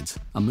of tides,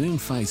 a moon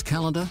phase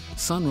calendar,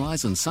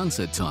 sunrise and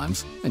sunset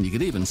times, and you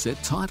can even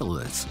set tide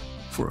alerts.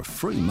 For a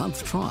free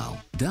month trial,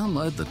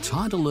 download the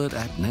Tide Alert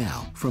app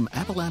now from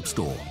Apple App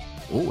Store.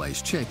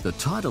 Always check the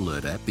Tide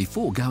Alert app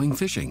before going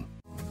fishing.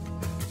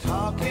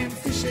 Talking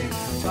fishing,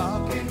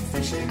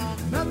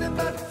 nothing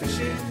but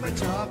fishing, we're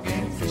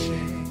talking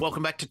fishing.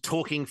 Welcome back to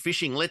Talking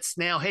Fishing. Let's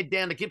now head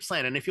down to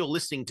Gippsland. And if you're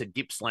listening to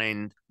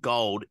Gippsland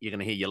Gold, you're going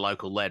to hear your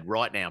local lad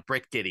right now.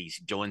 Brett Geddes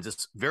joins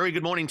us. Very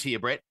good morning to you,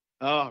 Brett.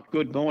 Oh,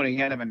 good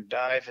morning, Adam and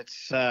Dave.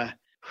 It's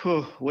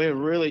we're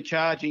really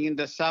charging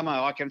into summer.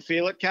 I can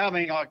feel it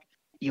coming.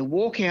 You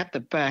walk out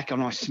the back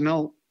and I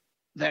smell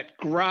that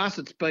grass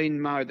that's been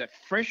mowed, that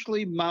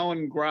freshly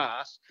mown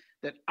grass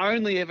that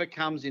only ever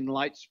comes in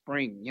late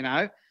spring, you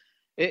know.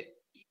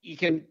 You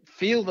can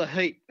feel the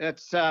heat.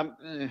 It's,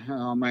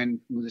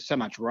 there's so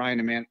much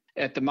rain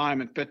at the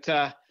moment. But,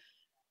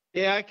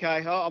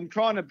 okay, I'm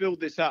trying to build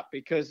this up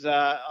because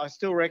I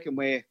still reckon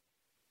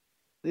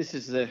this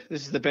is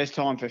the best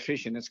time for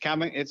fishing. It's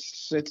coming.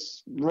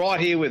 It's right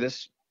here with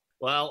us.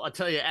 Well, I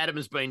tell you, Adam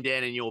has been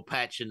down in your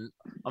patch, and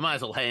I might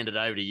as well hand it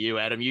over to you,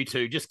 Adam. You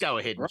two, just go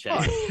ahead and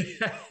chat.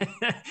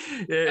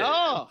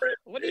 Oh,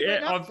 what have you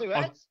been up to,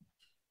 Ads?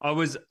 I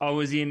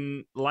was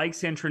in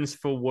Lakes Entrance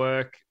for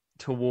work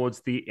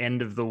towards the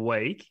end of the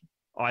week.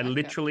 I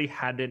literally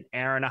had an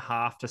hour and a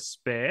half to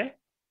spare.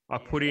 I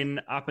put in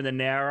up in the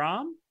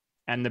Narrarm,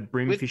 and the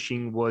brim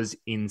fishing was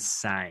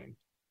insane.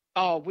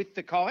 Oh, with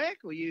the kayak,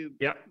 or you?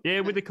 Yeah,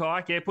 with the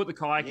kayak. Yeah, put the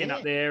kayak in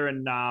up there,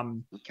 and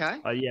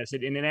so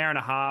in an hour and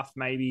a half,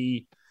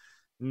 maybe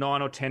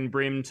 9 or 10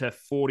 brim to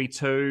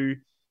 42.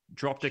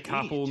 Dropped a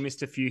couple,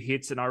 missed a few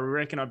hits, and I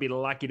reckon I'd be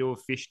lucky to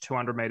have fished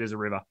 200 meters of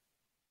river.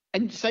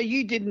 And so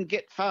you didn't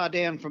get far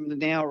down from the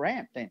Now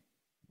ramp then?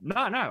 No.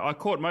 I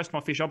caught most of my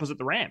fish opposite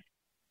the ramp.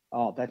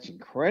 Oh, that's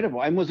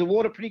incredible. And was the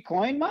water pretty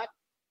clean, mate?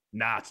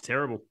 Nah, it's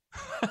terrible.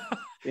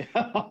 Yeah,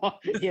 but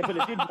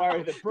it didn't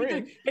worry the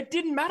brim. It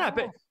didn't matter.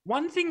 But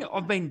one thing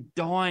I've been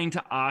dying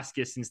to ask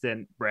you since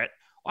then, Brett,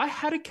 I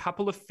had a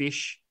couple of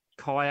fish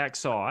kayak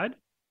side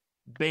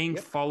being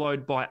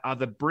followed by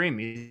other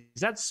brim.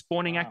 Is that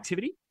spawning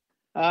activity?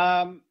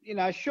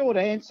 Short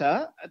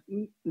answer,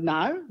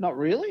 no, not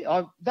really.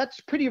 That's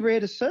pretty rare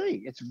to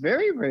see. It's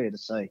very rare to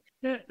see.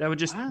 Yeah, they were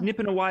just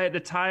nipping away at the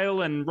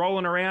tail and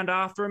rolling around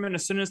after them, and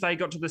as soon as they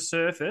got to the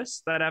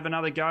surface, they'd have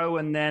another go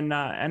and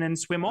then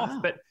swim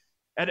off. But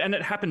and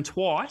it happened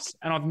twice,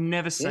 and I've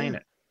never seen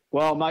it.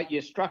 Well, mate,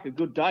 you struck a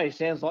good day.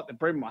 Sounds like the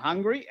brim were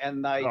hungry,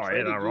 and they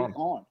treated you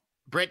on.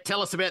 Brett,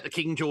 tell us about the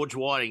King George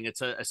whiting.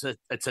 It's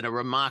a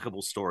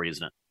remarkable story,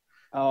 isn't it?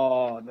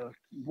 Oh, the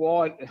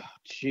white.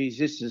 Geez,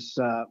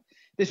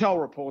 this whole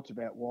report's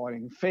about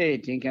whiting. Fair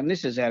dinkum.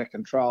 This is out of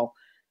control.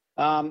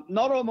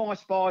 Not all my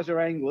spies are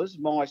anglers.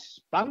 My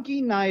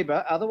spunky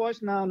neighbour,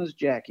 otherwise known as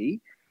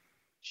Jackie,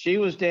 she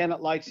was down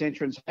at Lakes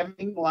Entrance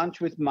having lunch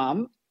with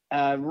Mum,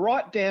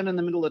 right down in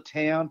the middle of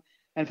town.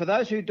 And for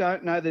those who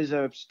don't know, there's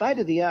a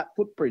state-of-the-art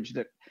footbridge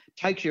that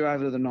takes you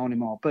over to the 90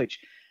 Mile Beach.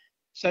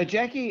 So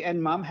Jackie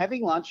and Mum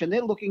having lunch, and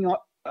they're looking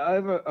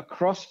over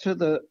across to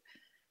the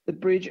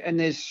bridge, and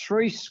there's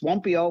 3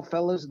 swampy old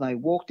fellas, and they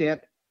walked out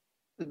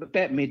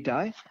about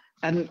midday,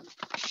 and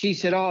she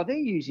said, they're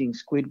using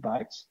squid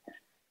baits.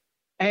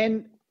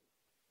 And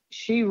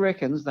she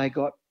reckons they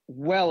got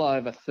well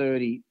over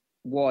 30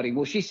 whiting.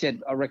 Well, she said,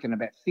 I reckon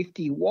about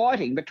 50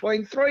 whiting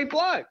between 3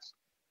 blokes.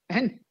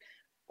 And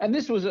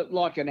this was at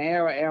like an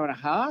hour and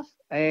a half,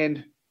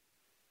 and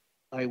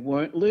they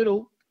weren't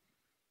little.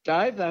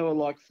 Dave, they were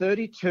like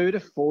 32 to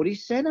 40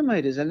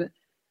 centimetres.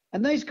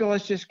 And these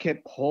guys just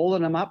kept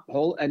hauling them up,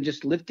 and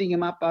just lifting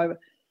them up over.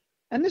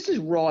 And this is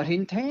right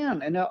in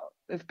town. And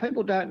if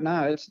people don't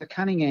know, it's the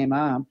Cunningham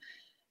Arm.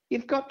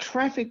 You've got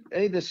traffic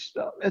either.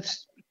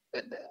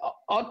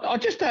 I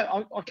just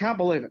don't. I can't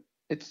believe it.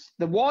 It's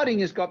the whiting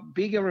has got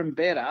bigger and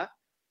better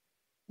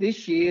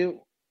this year.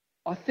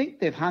 I think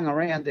they've hung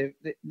around.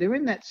 They're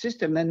in that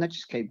system. Then they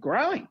just keep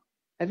growing.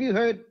 Have you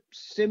heard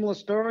similar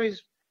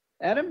stories,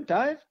 Adam,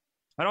 Dave?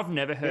 And I've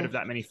never heard of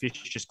that many fish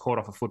just caught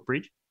off a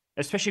footbridge,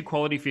 especially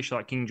quality fish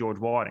like King George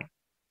whiting.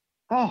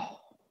 Oh,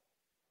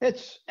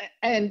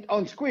 And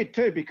on squid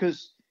too,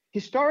 because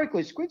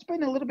historically squid's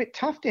been a little bit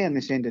tough down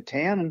this end of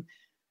town, and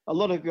a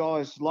lot of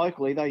guys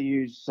locally, they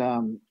use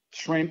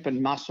shrimp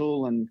and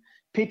mussel and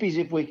pippies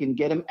if we can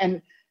get them.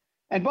 And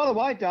by the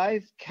way,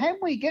 Dave, can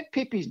we get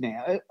pippies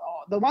now?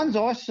 The ones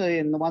I see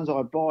and the ones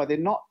I buy, they're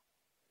not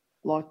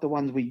like the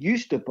ones we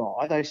used to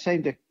buy. They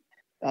seem to,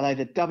 are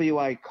they the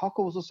WA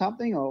cockles or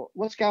something? Or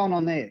what's going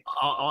on there?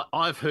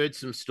 I've heard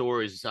some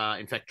stories.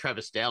 In fact,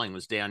 Travis Dowling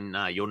was down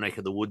your neck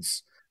of the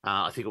woods.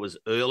 I think it was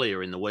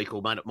earlier in the week, or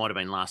it might have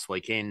been last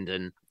weekend,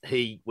 and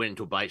he went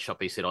into a bait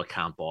shop. He said, I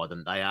can't buy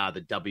them. They are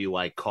the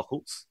WA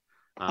cockles.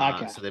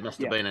 Okay. So there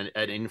must have been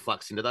an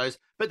influx into those.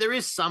 But there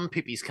is some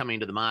pippies coming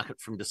into the market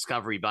from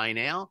Discovery Bay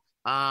now.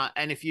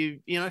 And if you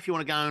want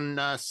to go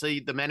and see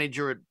the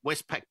manager at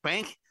Westpac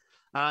Bank,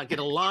 get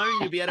a loan,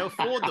 you'll be able to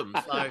afford them.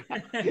 So,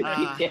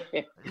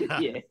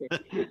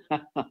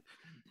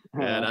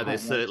 no, they're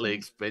certainly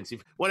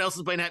expensive. What else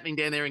has been happening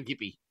down there in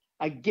Gippy?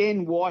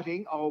 Again,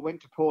 whiting. I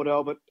went to Port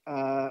Albert,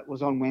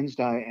 was on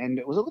Wednesday, and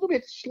it was a little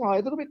bit slow,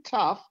 a little bit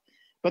tough,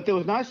 but there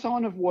was no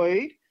sign of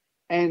weed.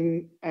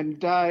 And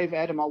Dave,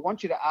 Adam, I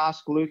want you to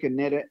ask Luke and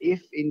Netta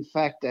if, in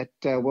fact, at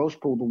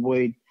Welshpool the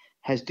weed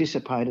has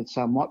dissipated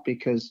somewhat,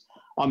 because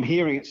I'm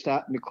hearing it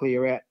starting to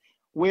clear out.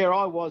 Where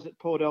I was at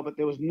Port Albert,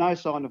 there was no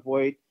sign of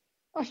weed.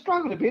 I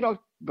struggled a bit,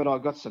 but I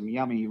got some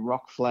yummy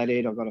rock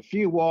flathead. I got a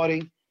few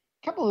whiting,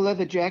 a couple of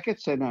leather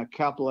jackets, and a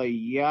couple of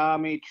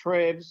yummy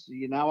Trevs.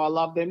 You know, I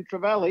love them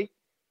Trevally.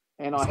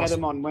 And I had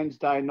them on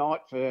Wednesday night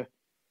for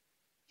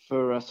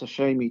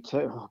sashimi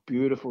too. Oh,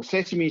 beautiful.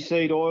 Sesame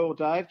seed oil,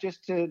 Dave,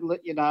 just to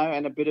let you know,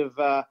 and a bit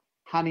of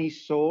honey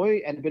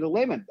soy and a bit of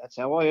lemon. That's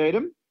how I eat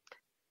them.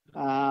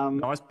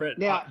 Nice, Brett.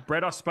 Now,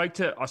 Brett, I spoke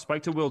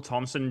to Will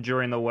Thompson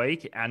during the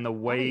week, and the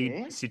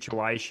weed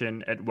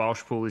situation at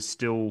Welshpool is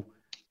still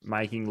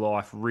making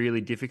life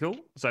really difficult.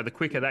 So the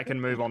quicker that can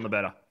move on, the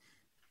better.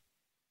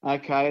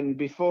 Okay, and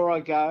before I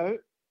go,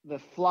 the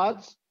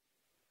floods,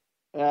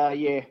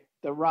 the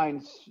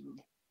rains,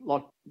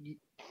 like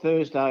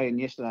Thursday and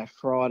yesterday,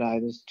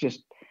 Friday,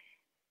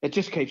 it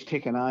just keeps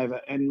ticking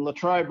over. And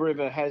Latrobe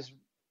River has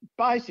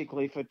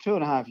basically for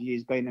 2.5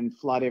 years been in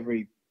flood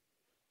every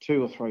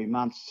 2 or 3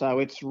 months. So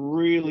it's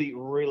really,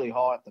 really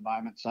high at the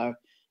moment. So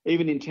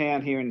even in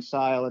town here in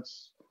Sale,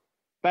 it's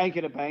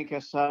banker to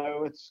banker.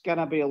 So it's going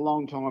to be a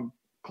long time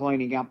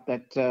cleaning up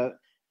that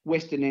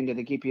western end of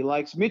the Gippy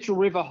Lakes. Mitchell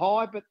River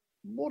high, but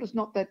water's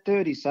not that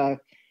dirty. So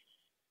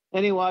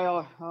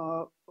anyway,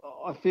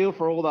 I feel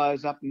for all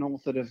those up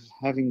north that are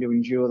having to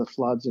endure the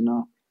floods, and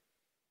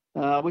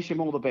I wish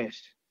them all the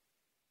best.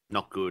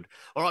 Not good.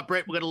 All right,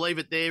 Brett, we're going to leave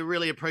it there.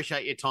 Really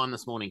appreciate your time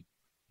this morning.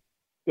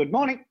 Good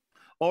morning.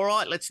 All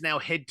right, let's now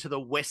head to the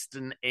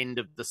western end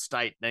of the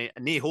state.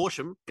 Near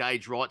Horsham,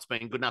 Gage Wright's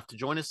been good enough to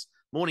join us.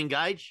 Morning,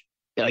 Gage.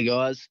 G'day,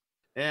 guys.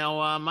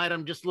 Now, mate,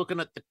 I'm just looking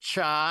at the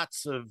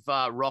charts of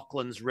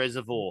Rocklands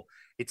Reservoir.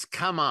 It's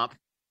come up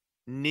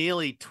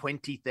nearly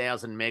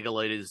 20,000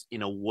 megalitres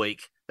in a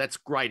week. That's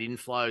great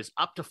inflows,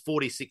 up to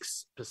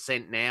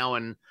 46% now.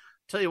 And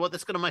tell you what,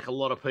 that's going to make a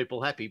lot of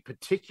people happy,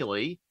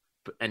 particularly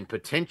and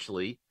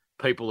potentially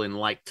people in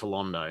Lake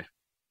Tolondo.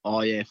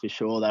 Oh, yeah, for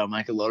sure. That'll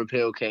make a lot of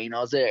people keen.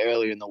 I was there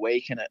earlier in the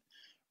week and it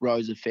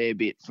rose a fair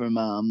bit from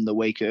the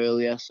week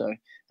earlier. So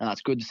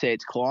it's good to see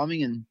it's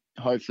climbing, and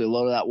hopefully a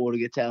lot of that water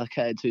gets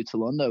allocated to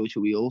Tolondo, which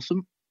will be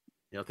awesome.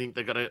 Yeah, I think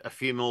they've got a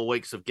few more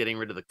weeks of getting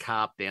rid of the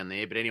carp down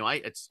there. But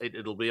anyway,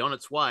 it'll be on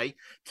its way.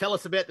 Tell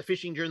us about the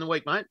fishing during the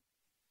week, mate.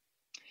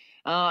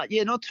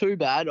 Yeah, not too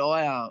bad.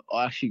 I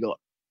actually got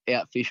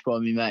outfished by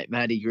my mate,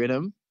 Matty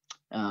Grinham.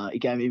 He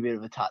gave me a bit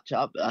of a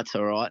touch-up, but that's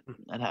all right.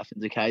 That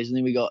happens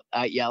occasionally. We got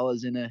 8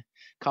 yellows in a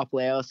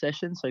couple-hour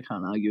session, so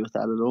can't argue with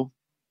that at all.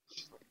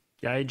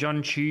 Gage,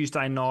 on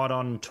Tuesday night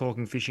on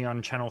Talking Fishing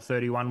on Channel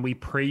 31, we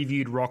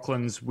previewed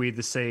Rocklands with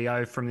the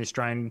CEO from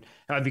the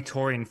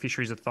Victorian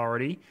Fisheries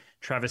Authority,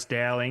 Travis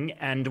Dowling,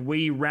 and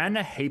we ran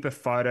a heap of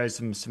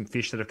photos of some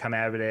fish that have come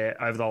out of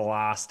there over the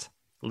last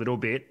little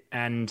bit,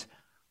 and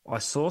I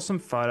saw some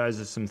photos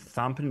of some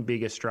thumping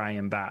big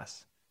Australian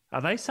bass.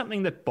 Are they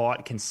something that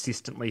bite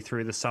consistently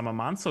through the summer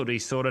months, or do you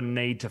sort of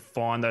need to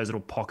find those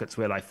little pockets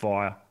where they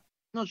fire?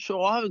 Not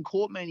sure. I haven't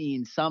caught many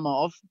in summer.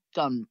 I've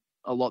done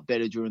a lot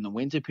better during the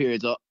winter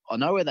periods. I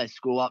know where they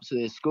school up, so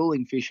they're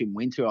schooling fish in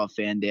winter, I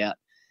found out,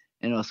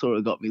 and I sort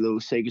of got my little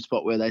secret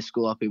spot where they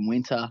school up in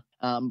winter.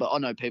 But I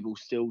know people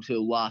still,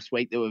 till last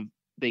week, they were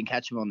been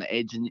catching them on the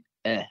edge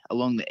and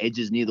along the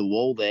edges near the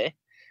wall there.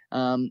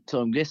 So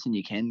I'm guessing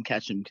you can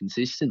catch them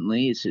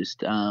consistently. It's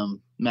just a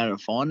matter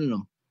of finding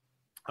them.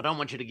 I don't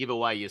want you to give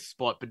away your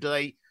spot, but do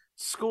they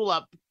school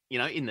up,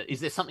 is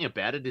there something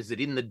about it? Is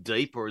it in the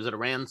deep, or is it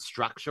around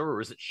structure,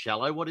 or is it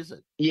shallow? What is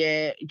it?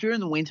 Yeah, during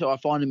the winter, I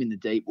find them in the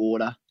deep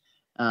water.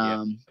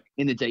 In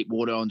the deep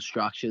water on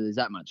structure, there's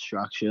that much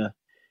structure.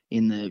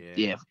 In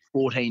the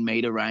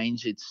 14-metre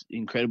range, it's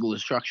incredible. The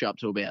structure up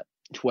to about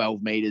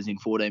 12 metres in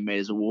 14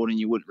 metres of water, and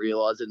you wouldn't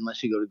realise it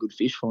unless you got a good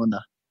fish finder.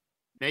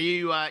 Now,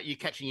 you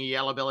catching your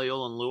yellow belly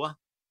all on lure?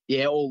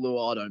 Yeah, all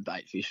lure. I don't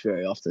bait fish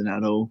very often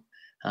at all.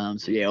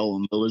 So, yeah, all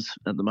on lures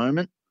at the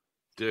moment.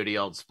 dirty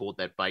old sport,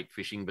 that bait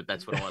fishing, but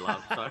that's what I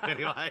love. So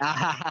anyway,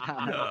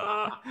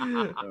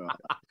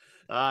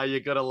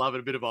 you've got to love it,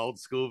 a bit of old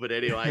school. But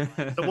anyway,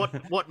 so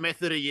what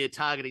method are you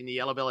targeting the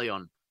yellow belly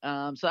on?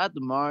 So at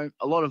the moment,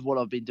 a lot of what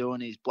I've been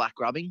doing is black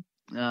grubbing,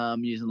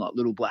 using like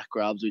little black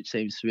grubs, which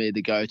seems to be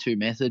the go-to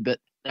method. But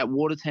that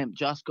water temp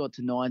just got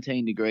to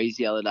 19 degrees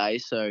the other day,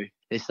 so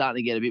they're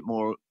starting to get a bit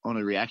more on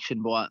a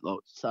reaction bite, like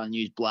starting to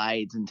use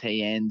blades and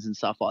TNs and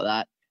stuff like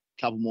that.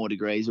 A couple more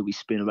degrees will be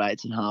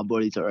spinnerbaits and hard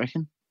bodies, I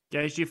reckon.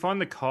 Gage, do you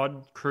find the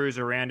cod cruise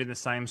around in the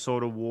same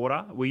sort of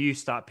water? Will you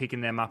start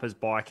picking them up as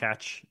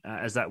bycatch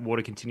as that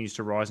water continues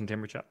to rise in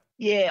temperature?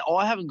 Yeah,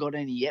 I haven't got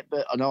any yet,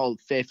 but I know a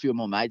fair few of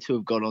my mates who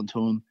have got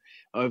onto them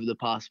over the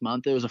past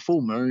month. There was a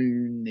full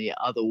moon the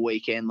other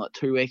weekend, like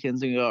 2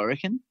 weekends ago, I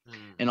reckon.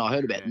 And I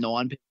heard about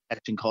 9 people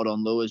catching cod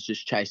on lures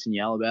just chasing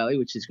yellow belly,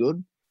 which is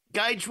good.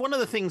 Gage, one of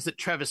the things that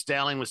Travis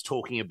Dowling was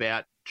talking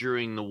about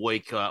during the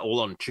week,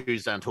 all on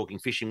Tuesday on Talking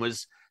Fishing,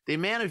 was the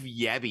amount of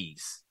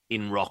yabbies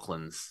in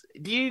Rocklands.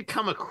 Do you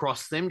come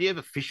across them? Do you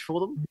ever fish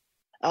for them?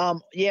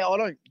 Yeah, I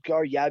don't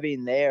go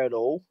yabbying there at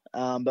all,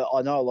 but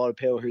I know a lot of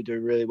people who do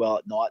really well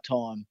at night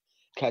time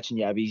catching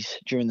yabbies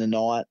during the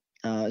night.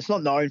 It's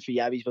not known for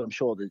yabbies, but I'm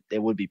sure that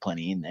there would be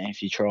plenty in there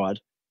if you tried.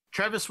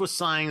 Travis was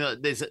saying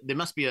that there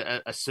must be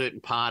a certain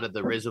part of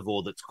the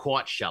reservoir that's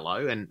quite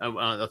shallow, and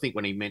I think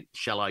when he meant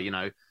shallow,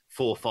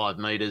 4 or 5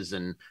 meters,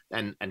 and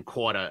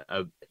quite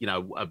a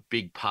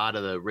big part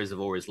of the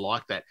reservoir is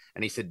like that.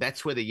 And he said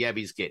that's where the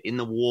yabbies get, in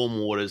the warm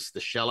waters,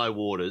 the shallow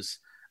waters.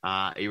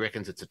 He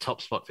reckons it's a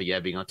top spot for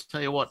yabbing. I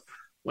tell you what,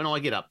 when I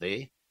get up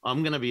there,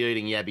 I'm going to be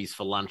eating yabbies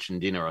for lunch and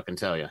dinner, I can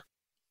tell you.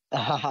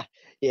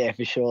 Yeah,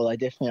 for sure. They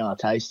definitely are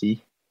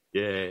tasty.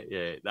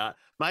 Yeah. No,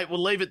 mate,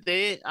 we'll leave it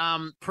there.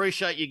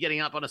 Appreciate you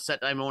getting up on a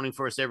Saturday morning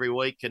for us every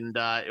week, and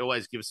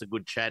always give us a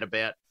good chat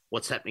about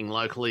what's happening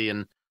locally.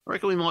 And I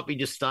reckon we might be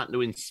just starting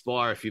to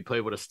inspire a few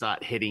people to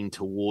start heading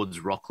towards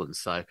Rockland.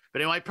 So,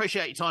 but anyway,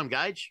 appreciate your time,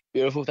 Gage.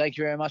 Beautiful. Thank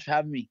you very much for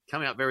having me.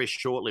 Coming up very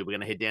shortly, we're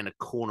going to head down to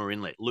Corner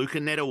Inlet. Luca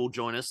Netta will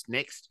join us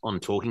next on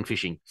Talking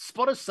Fishing.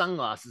 Spotters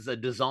sunglasses are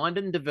designed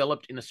and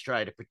developed in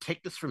Australia to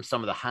protect us from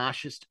some of the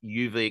harshest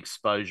UV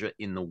exposure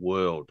in the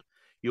world.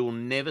 You'll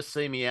never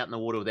see me out in the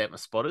water without my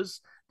spotters.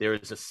 They're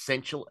as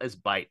essential as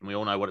bait, and we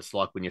all know what it's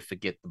like when you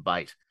forget the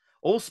bait.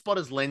 All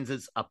spotters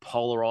lenses are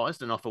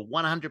polarized and offer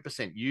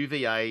 100%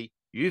 UVA,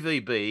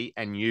 UVB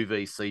and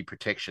UVC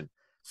protection.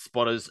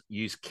 Spotters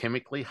use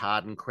chemically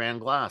hardened crown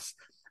glass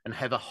and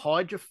have a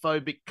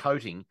hydrophobic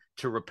coating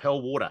to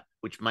repel water,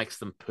 which makes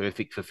them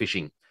perfect for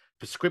fishing.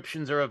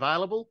 Prescriptions are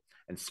available,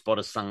 and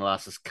Spotters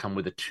sunglasses come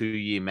with a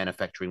 2-year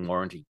manufacturing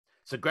warranty.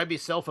 So grab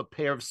yourself a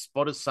pair of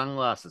Spotters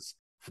sunglasses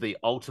for the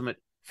ultimate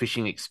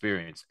fishing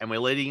experience. And we're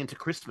leading into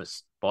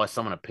Christmas. Buy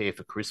someone a pair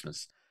for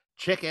Christmas.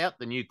 Check out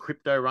the new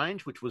Crypto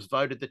range, which was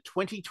voted the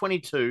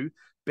 2022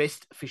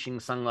 best fishing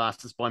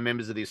sunglasses by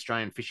members of the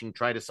Australian Fishing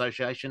Trade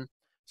Association.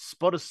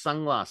 Spotters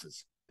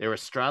sunglasses. They're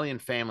Australian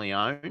family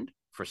owned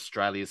for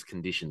Australia's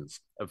conditions.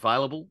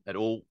 Available at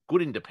all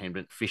good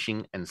independent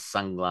fishing and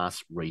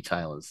sunglass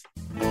retailers.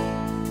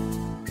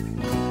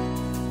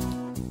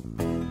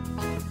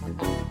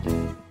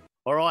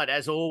 All right,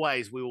 as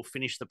always, we will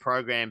finish the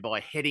program by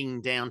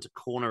heading down to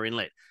Corner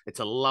Inlet. It's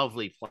a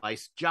lovely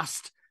place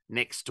just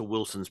next to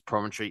Wilson's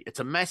Promontory. It's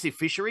a massive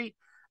fishery,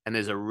 and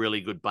there's a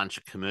really good bunch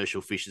of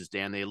commercial fishers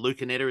down there.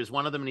 Luca Netta is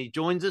one of them, and he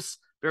joins us.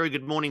 Very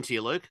good morning to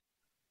you, Luke.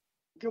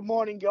 Good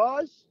morning,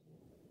 guys.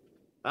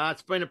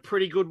 It's been a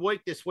pretty good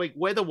week this week,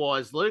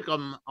 weather-wise, Luke.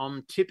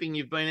 I'm tipping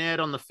you've been out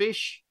on the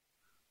fish.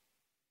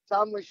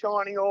 Sun was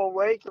shining all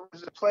week. It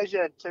was a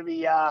pleasure to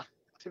be out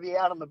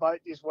on the boat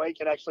this week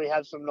and actually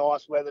have some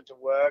nice weather to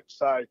work.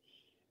 So,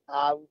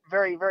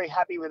 very, very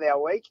happy with our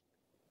week.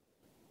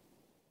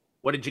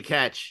 What did you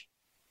catch?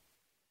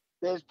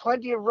 There's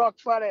plenty of rock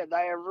flathead.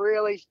 They have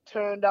really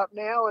turned up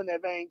now, and they're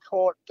being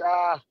caught,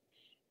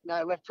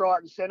 left,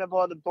 right, and centre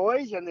by the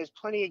boys. And there's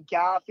plenty of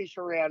garfish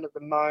around at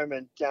the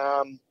moment.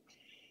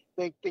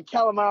 The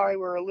calamari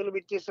were a little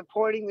bit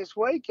disappointing this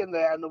week, and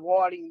the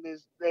whiting,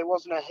 there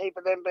wasn't a heap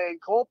of them being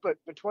caught. But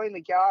between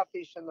the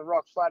garfish and the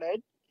rock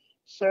flathead,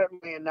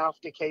 certainly enough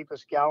to keep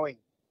us going.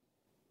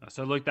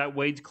 So, Luke, that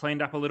weed's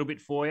cleaned up a little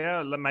bit for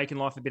you, making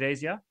life a bit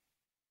easier?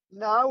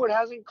 No, it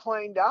hasn't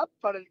cleaned up,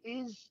 but it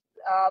is.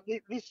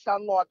 This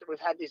sunlight that we've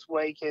had this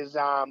week has,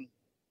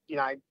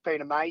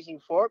 been amazing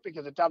for it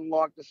because it doesn't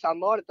like the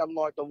sunlight. It doesn't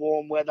like the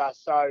warm weather.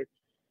 So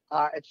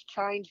it's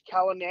changed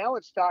colour now.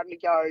 It's starting to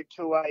go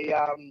to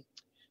a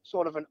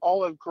sort of an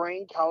olive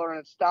green colour, and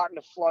it's starting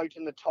to float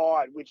in the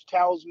tide, which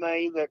tells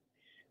me that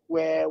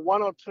we're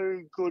 1 or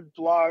 2 good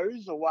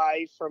blows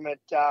away from it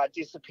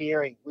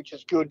disappearing, which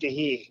is good to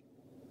hear.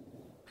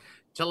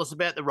 Tell us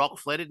about the rock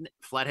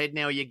flathead.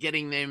 Now, are you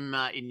getting them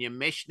in your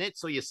mesh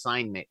nets or your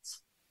seine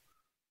nets?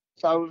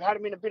 So we've had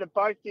them in a bit of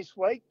both this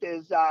week.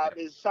 There's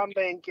some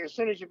being, as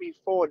soon as you're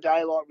before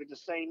daylight with the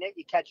seine net,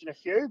 you're catching a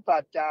few,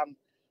 but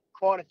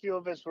quite a few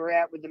of us were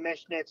out with the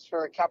mesh nets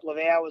for a couple of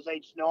hours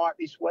each night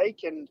this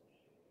week, and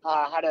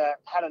had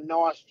a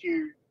nice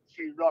few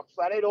rock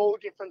flathead, all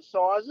different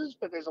sizes,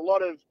 but there's a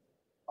lot of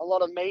a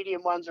lot of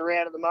medium ones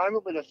around at the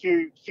moment with a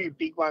few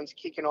big ones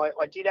kicking.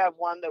 I did have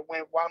one that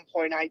went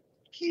 1.8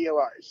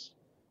 kilos.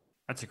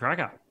 That's a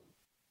cracker.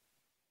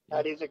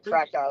 That is a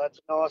cracker. That's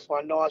a nice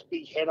one. Nice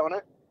big head on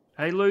it.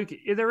 Hey, Luke,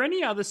 are there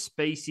any other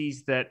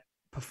species that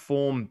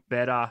perform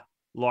better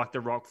like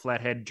the rock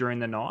flathead during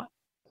the night?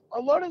 A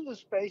lot of the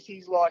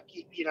species like,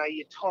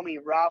 your Tommy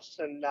Ruffs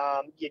and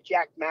your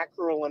Jack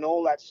Mackerel and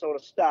all that sort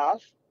of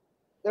stuff,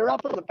 they're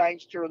up on the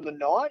banks during the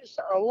night.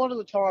 So a lot of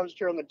the times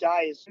during the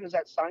day, as soon as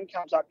that sun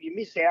comes up, you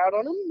miss out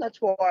on them. That's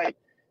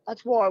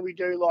why we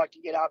do like to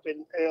get up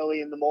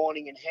early in the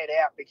morning and head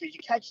out, because you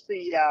catch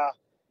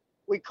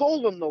we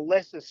call them the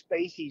lesser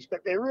species,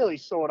 but they're really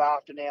sought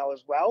after now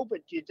as well.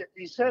 But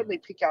you certainly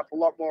pick up a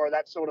lot more of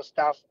that sort of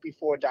stuff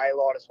before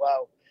daylight as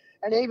well.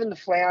 And even the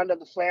flounder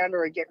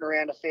are getting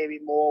around a fair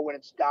bit more when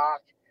it's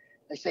dark.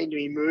 They seem to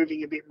be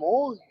moving a bit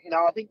more.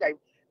 I think they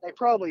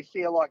probably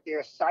feel like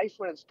they're safe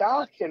when it's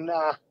dark, and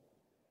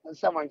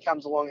someone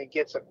comes along and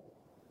gets them.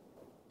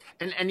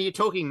 And you're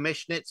talking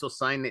mesh nets or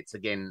seine nets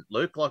again,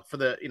 Luke? Like for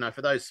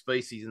those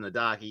species in the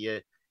dark,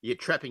 you're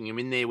trapping them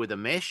in there with a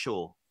mesh,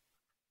 or?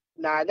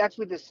 No, that's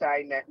with the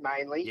seine net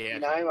mainly.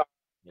 Yeah.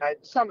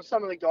 Some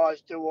of the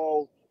guys do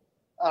all,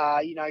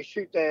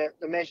 shoot the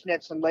mesh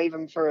nets and leave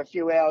them for a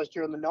few hours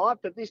during the night.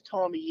 But this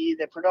time of year,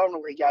 they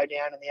predominantly go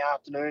down in the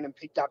afternoon and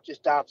picked up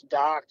just after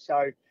dark.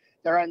 So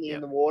they're only in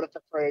the water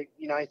for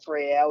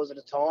 3 hours at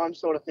a time,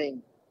 sort of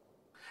thing.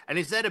 And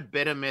is that a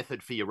better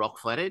method for your rock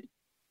flathead?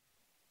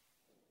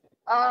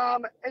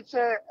 It's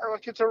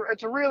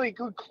a really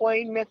good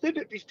clean method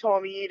at this time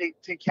of year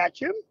to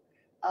catch them.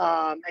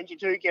 And you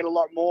do get a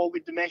lot more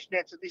with the mesh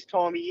nets at this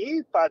time of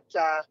year. But,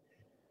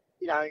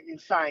 in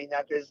saying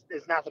that,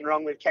 there's nothing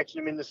wrong with catching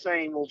them in the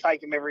scene. We'll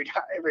take them every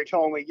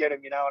time we get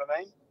them, you know what I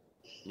mean?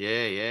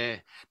 Yeah.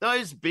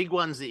 Those big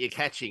ones that you're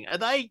catching, are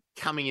they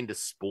coming into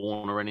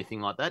spawn or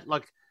anything like that?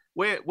 Like,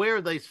 where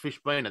are these fish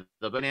been? Have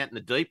they been out in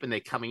the deep and they're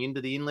coming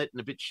into the inlet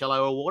in a bit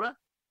shallower water?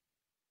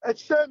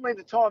 It's certainly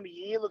the time of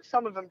year. Look,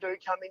 some of them do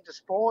come into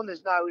spawn.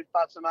 There's no ifs,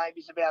 buts, or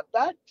maybes about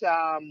that.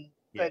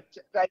 But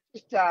they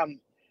just...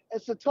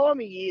 it's the time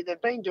of year.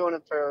 They've been doing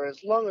it for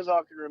as long as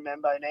I can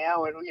remember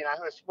now. And, when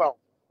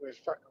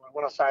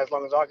I say as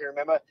long as I can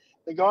remember,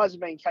 the guys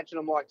have been catching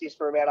them like this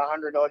for about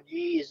 100 odd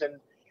years. And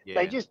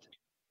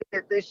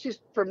there's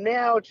just from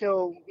now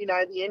till,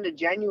 the end of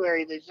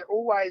January, there's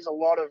always a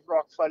lot of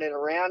rock flathead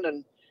around,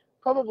 and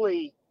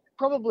probably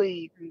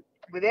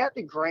without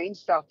the green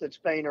stuff that's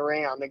been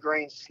around, the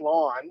green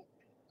slime,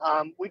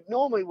 we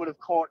normally would have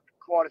caught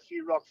quite a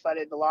few rock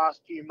flathead the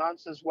last few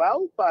months as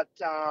well. But,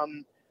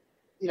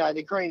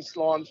 the green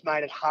slime's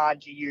made it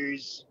hard to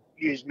use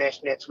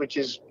mesh nets, which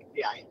is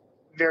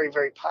very,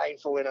 very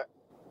painful in it.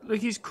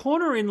 Look, is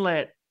Corner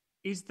Inlet,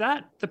 is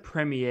that the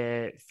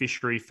premier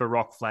fishery for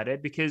rock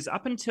flathead? Because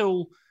up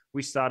until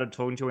we started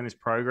talking to in this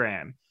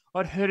program,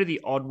 I'd heard of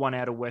the odd one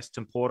out of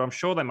Western Port. I'm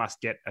sure they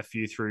must get a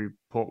few through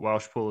Port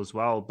Welshpool as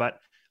well, but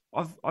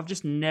I've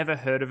just never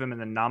heard of them in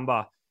the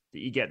number that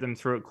you get them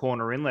through at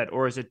Corner Inlet.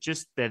 Or is it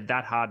just they're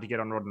that hard to get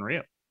on rod and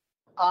reel?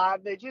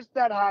 They're just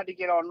that hard to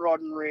get on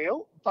rod and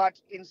reel. But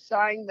in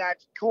saying that,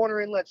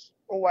 Corner Inlet's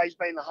always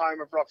been the home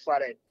of rock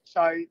flathead.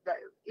 So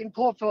in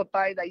Port Phillip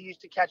Bay, they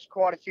used to catch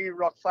quite a few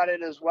rock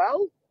flathead as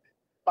well,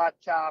 but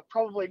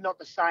probably not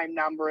the same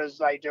number as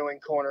they do in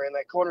Corner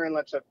Inlet. Corner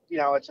Inlet's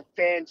it's a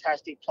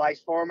fantastic place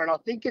for them, and I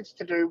think it's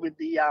to do with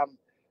the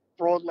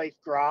broadleaf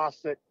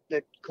grass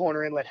that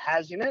Corner Inlet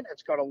has in it.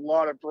 It's got a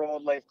lot of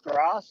broadleaf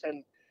grass,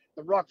 and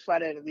the rock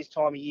flathead at this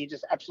time of year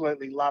just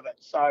absolutely love it.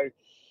 So.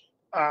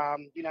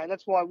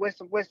 That's why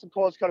Western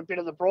Port's got a bit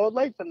of the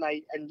broadleaf,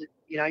 and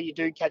you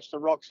do catch the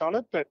rocks on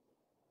it. But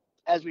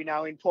as we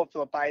know, in Port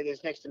Phillip Bay,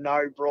 there's next to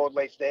no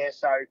broadleaf there,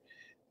 so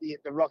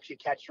the rocks you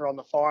catch are on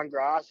the fine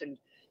grass, and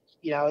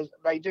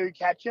they do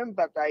catch them,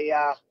 but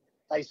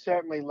they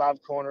certainly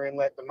love Corner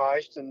Inlet the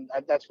most, and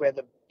that's where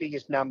the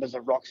biggest numbers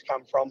of rocks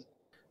come from.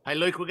 Hey,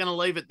 Luke, we're going to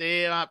leave it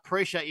there.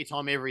 Appreciate your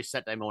time every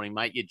Saturday morning,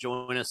 mate. You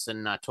join us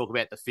and talk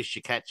about the fish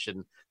you catch,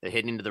 and they're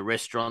heading into the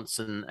restaurants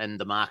and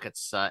the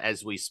markets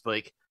as we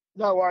speak.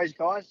 No worries,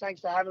 guys.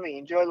 Thanks for having me.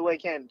 Enjoy the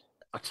weekend.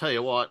 I tell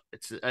you what,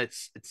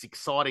 it's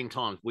exciting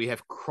times. We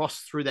have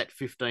crossed through that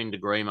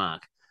 15-degree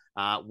mark.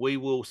 We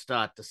will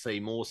start to see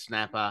more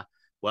snapper.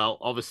 Well,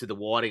 obviously the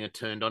whiting are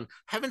turned on.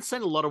 Haven't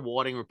seen a lot of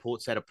whiting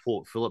reports out of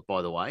Port Phillip,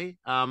 by the way.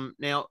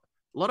 Now,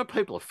 a lot of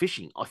people are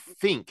fishing. I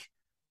think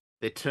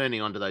they're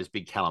turning onto those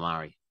big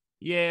calamari.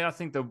 Yeah, I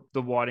think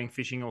the whiting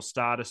fishing will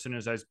start as soon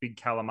as those big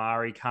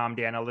calamari calm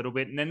down a little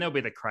bit. And then there'll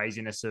be the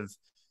craziness of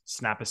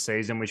snapper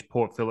season, which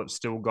Port Phillip's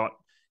still got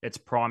its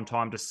prime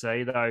time to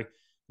see, though.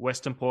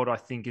 Western Port, I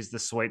think, is the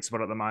sweet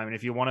spot at the moment.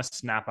 If you want a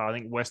snapper, I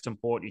think Western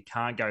Port, you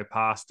can't go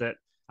past it.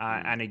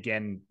 And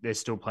again,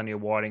 there's still plenty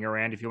of whiting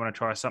around if you want to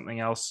try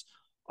something else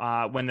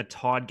when the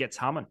tide gets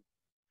humming.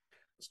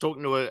 I was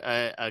talking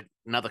to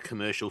another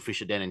commercial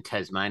fisher down in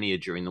Tasmania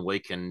during the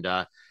week, and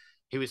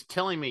he was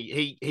telling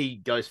me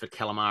he goes for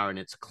calamari, and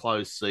it's a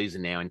closed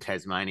season now in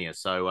Tasmania.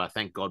 So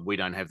thank God we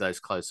don't have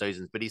those closed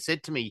seasons. But he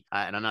said to me,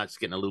 and I know it's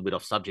getting a little bit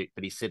off subject,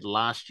 but he said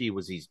last year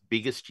was his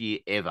biggest year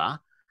ever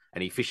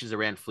and he fishes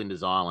around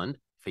Flinders Island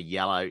for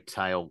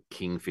yellow-tailed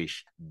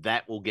kingfish.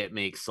 That will get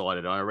me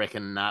excited. I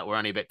reckon we're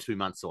only about 2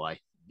 months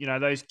away. You know,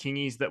 those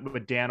kingies that were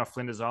down off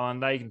Flinders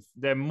Island,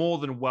 they're more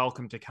than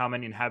welcome to come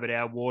and inhabit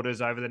our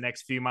waters over the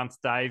next few months,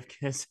 Dave,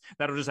 because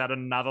that'll just add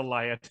another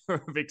layer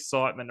of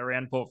excitement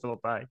around Port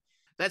Phillip Bay.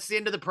 That's the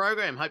end of the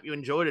program. Hope you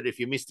enjoyed it. If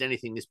you missed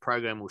anything, this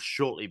program will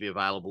shortly be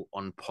available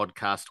on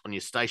podcast on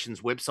your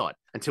station's website.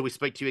 Until we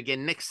speak to you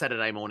again next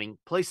Saturday morning,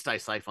 please stay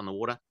safe on the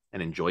water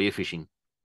and enjoy your fishing.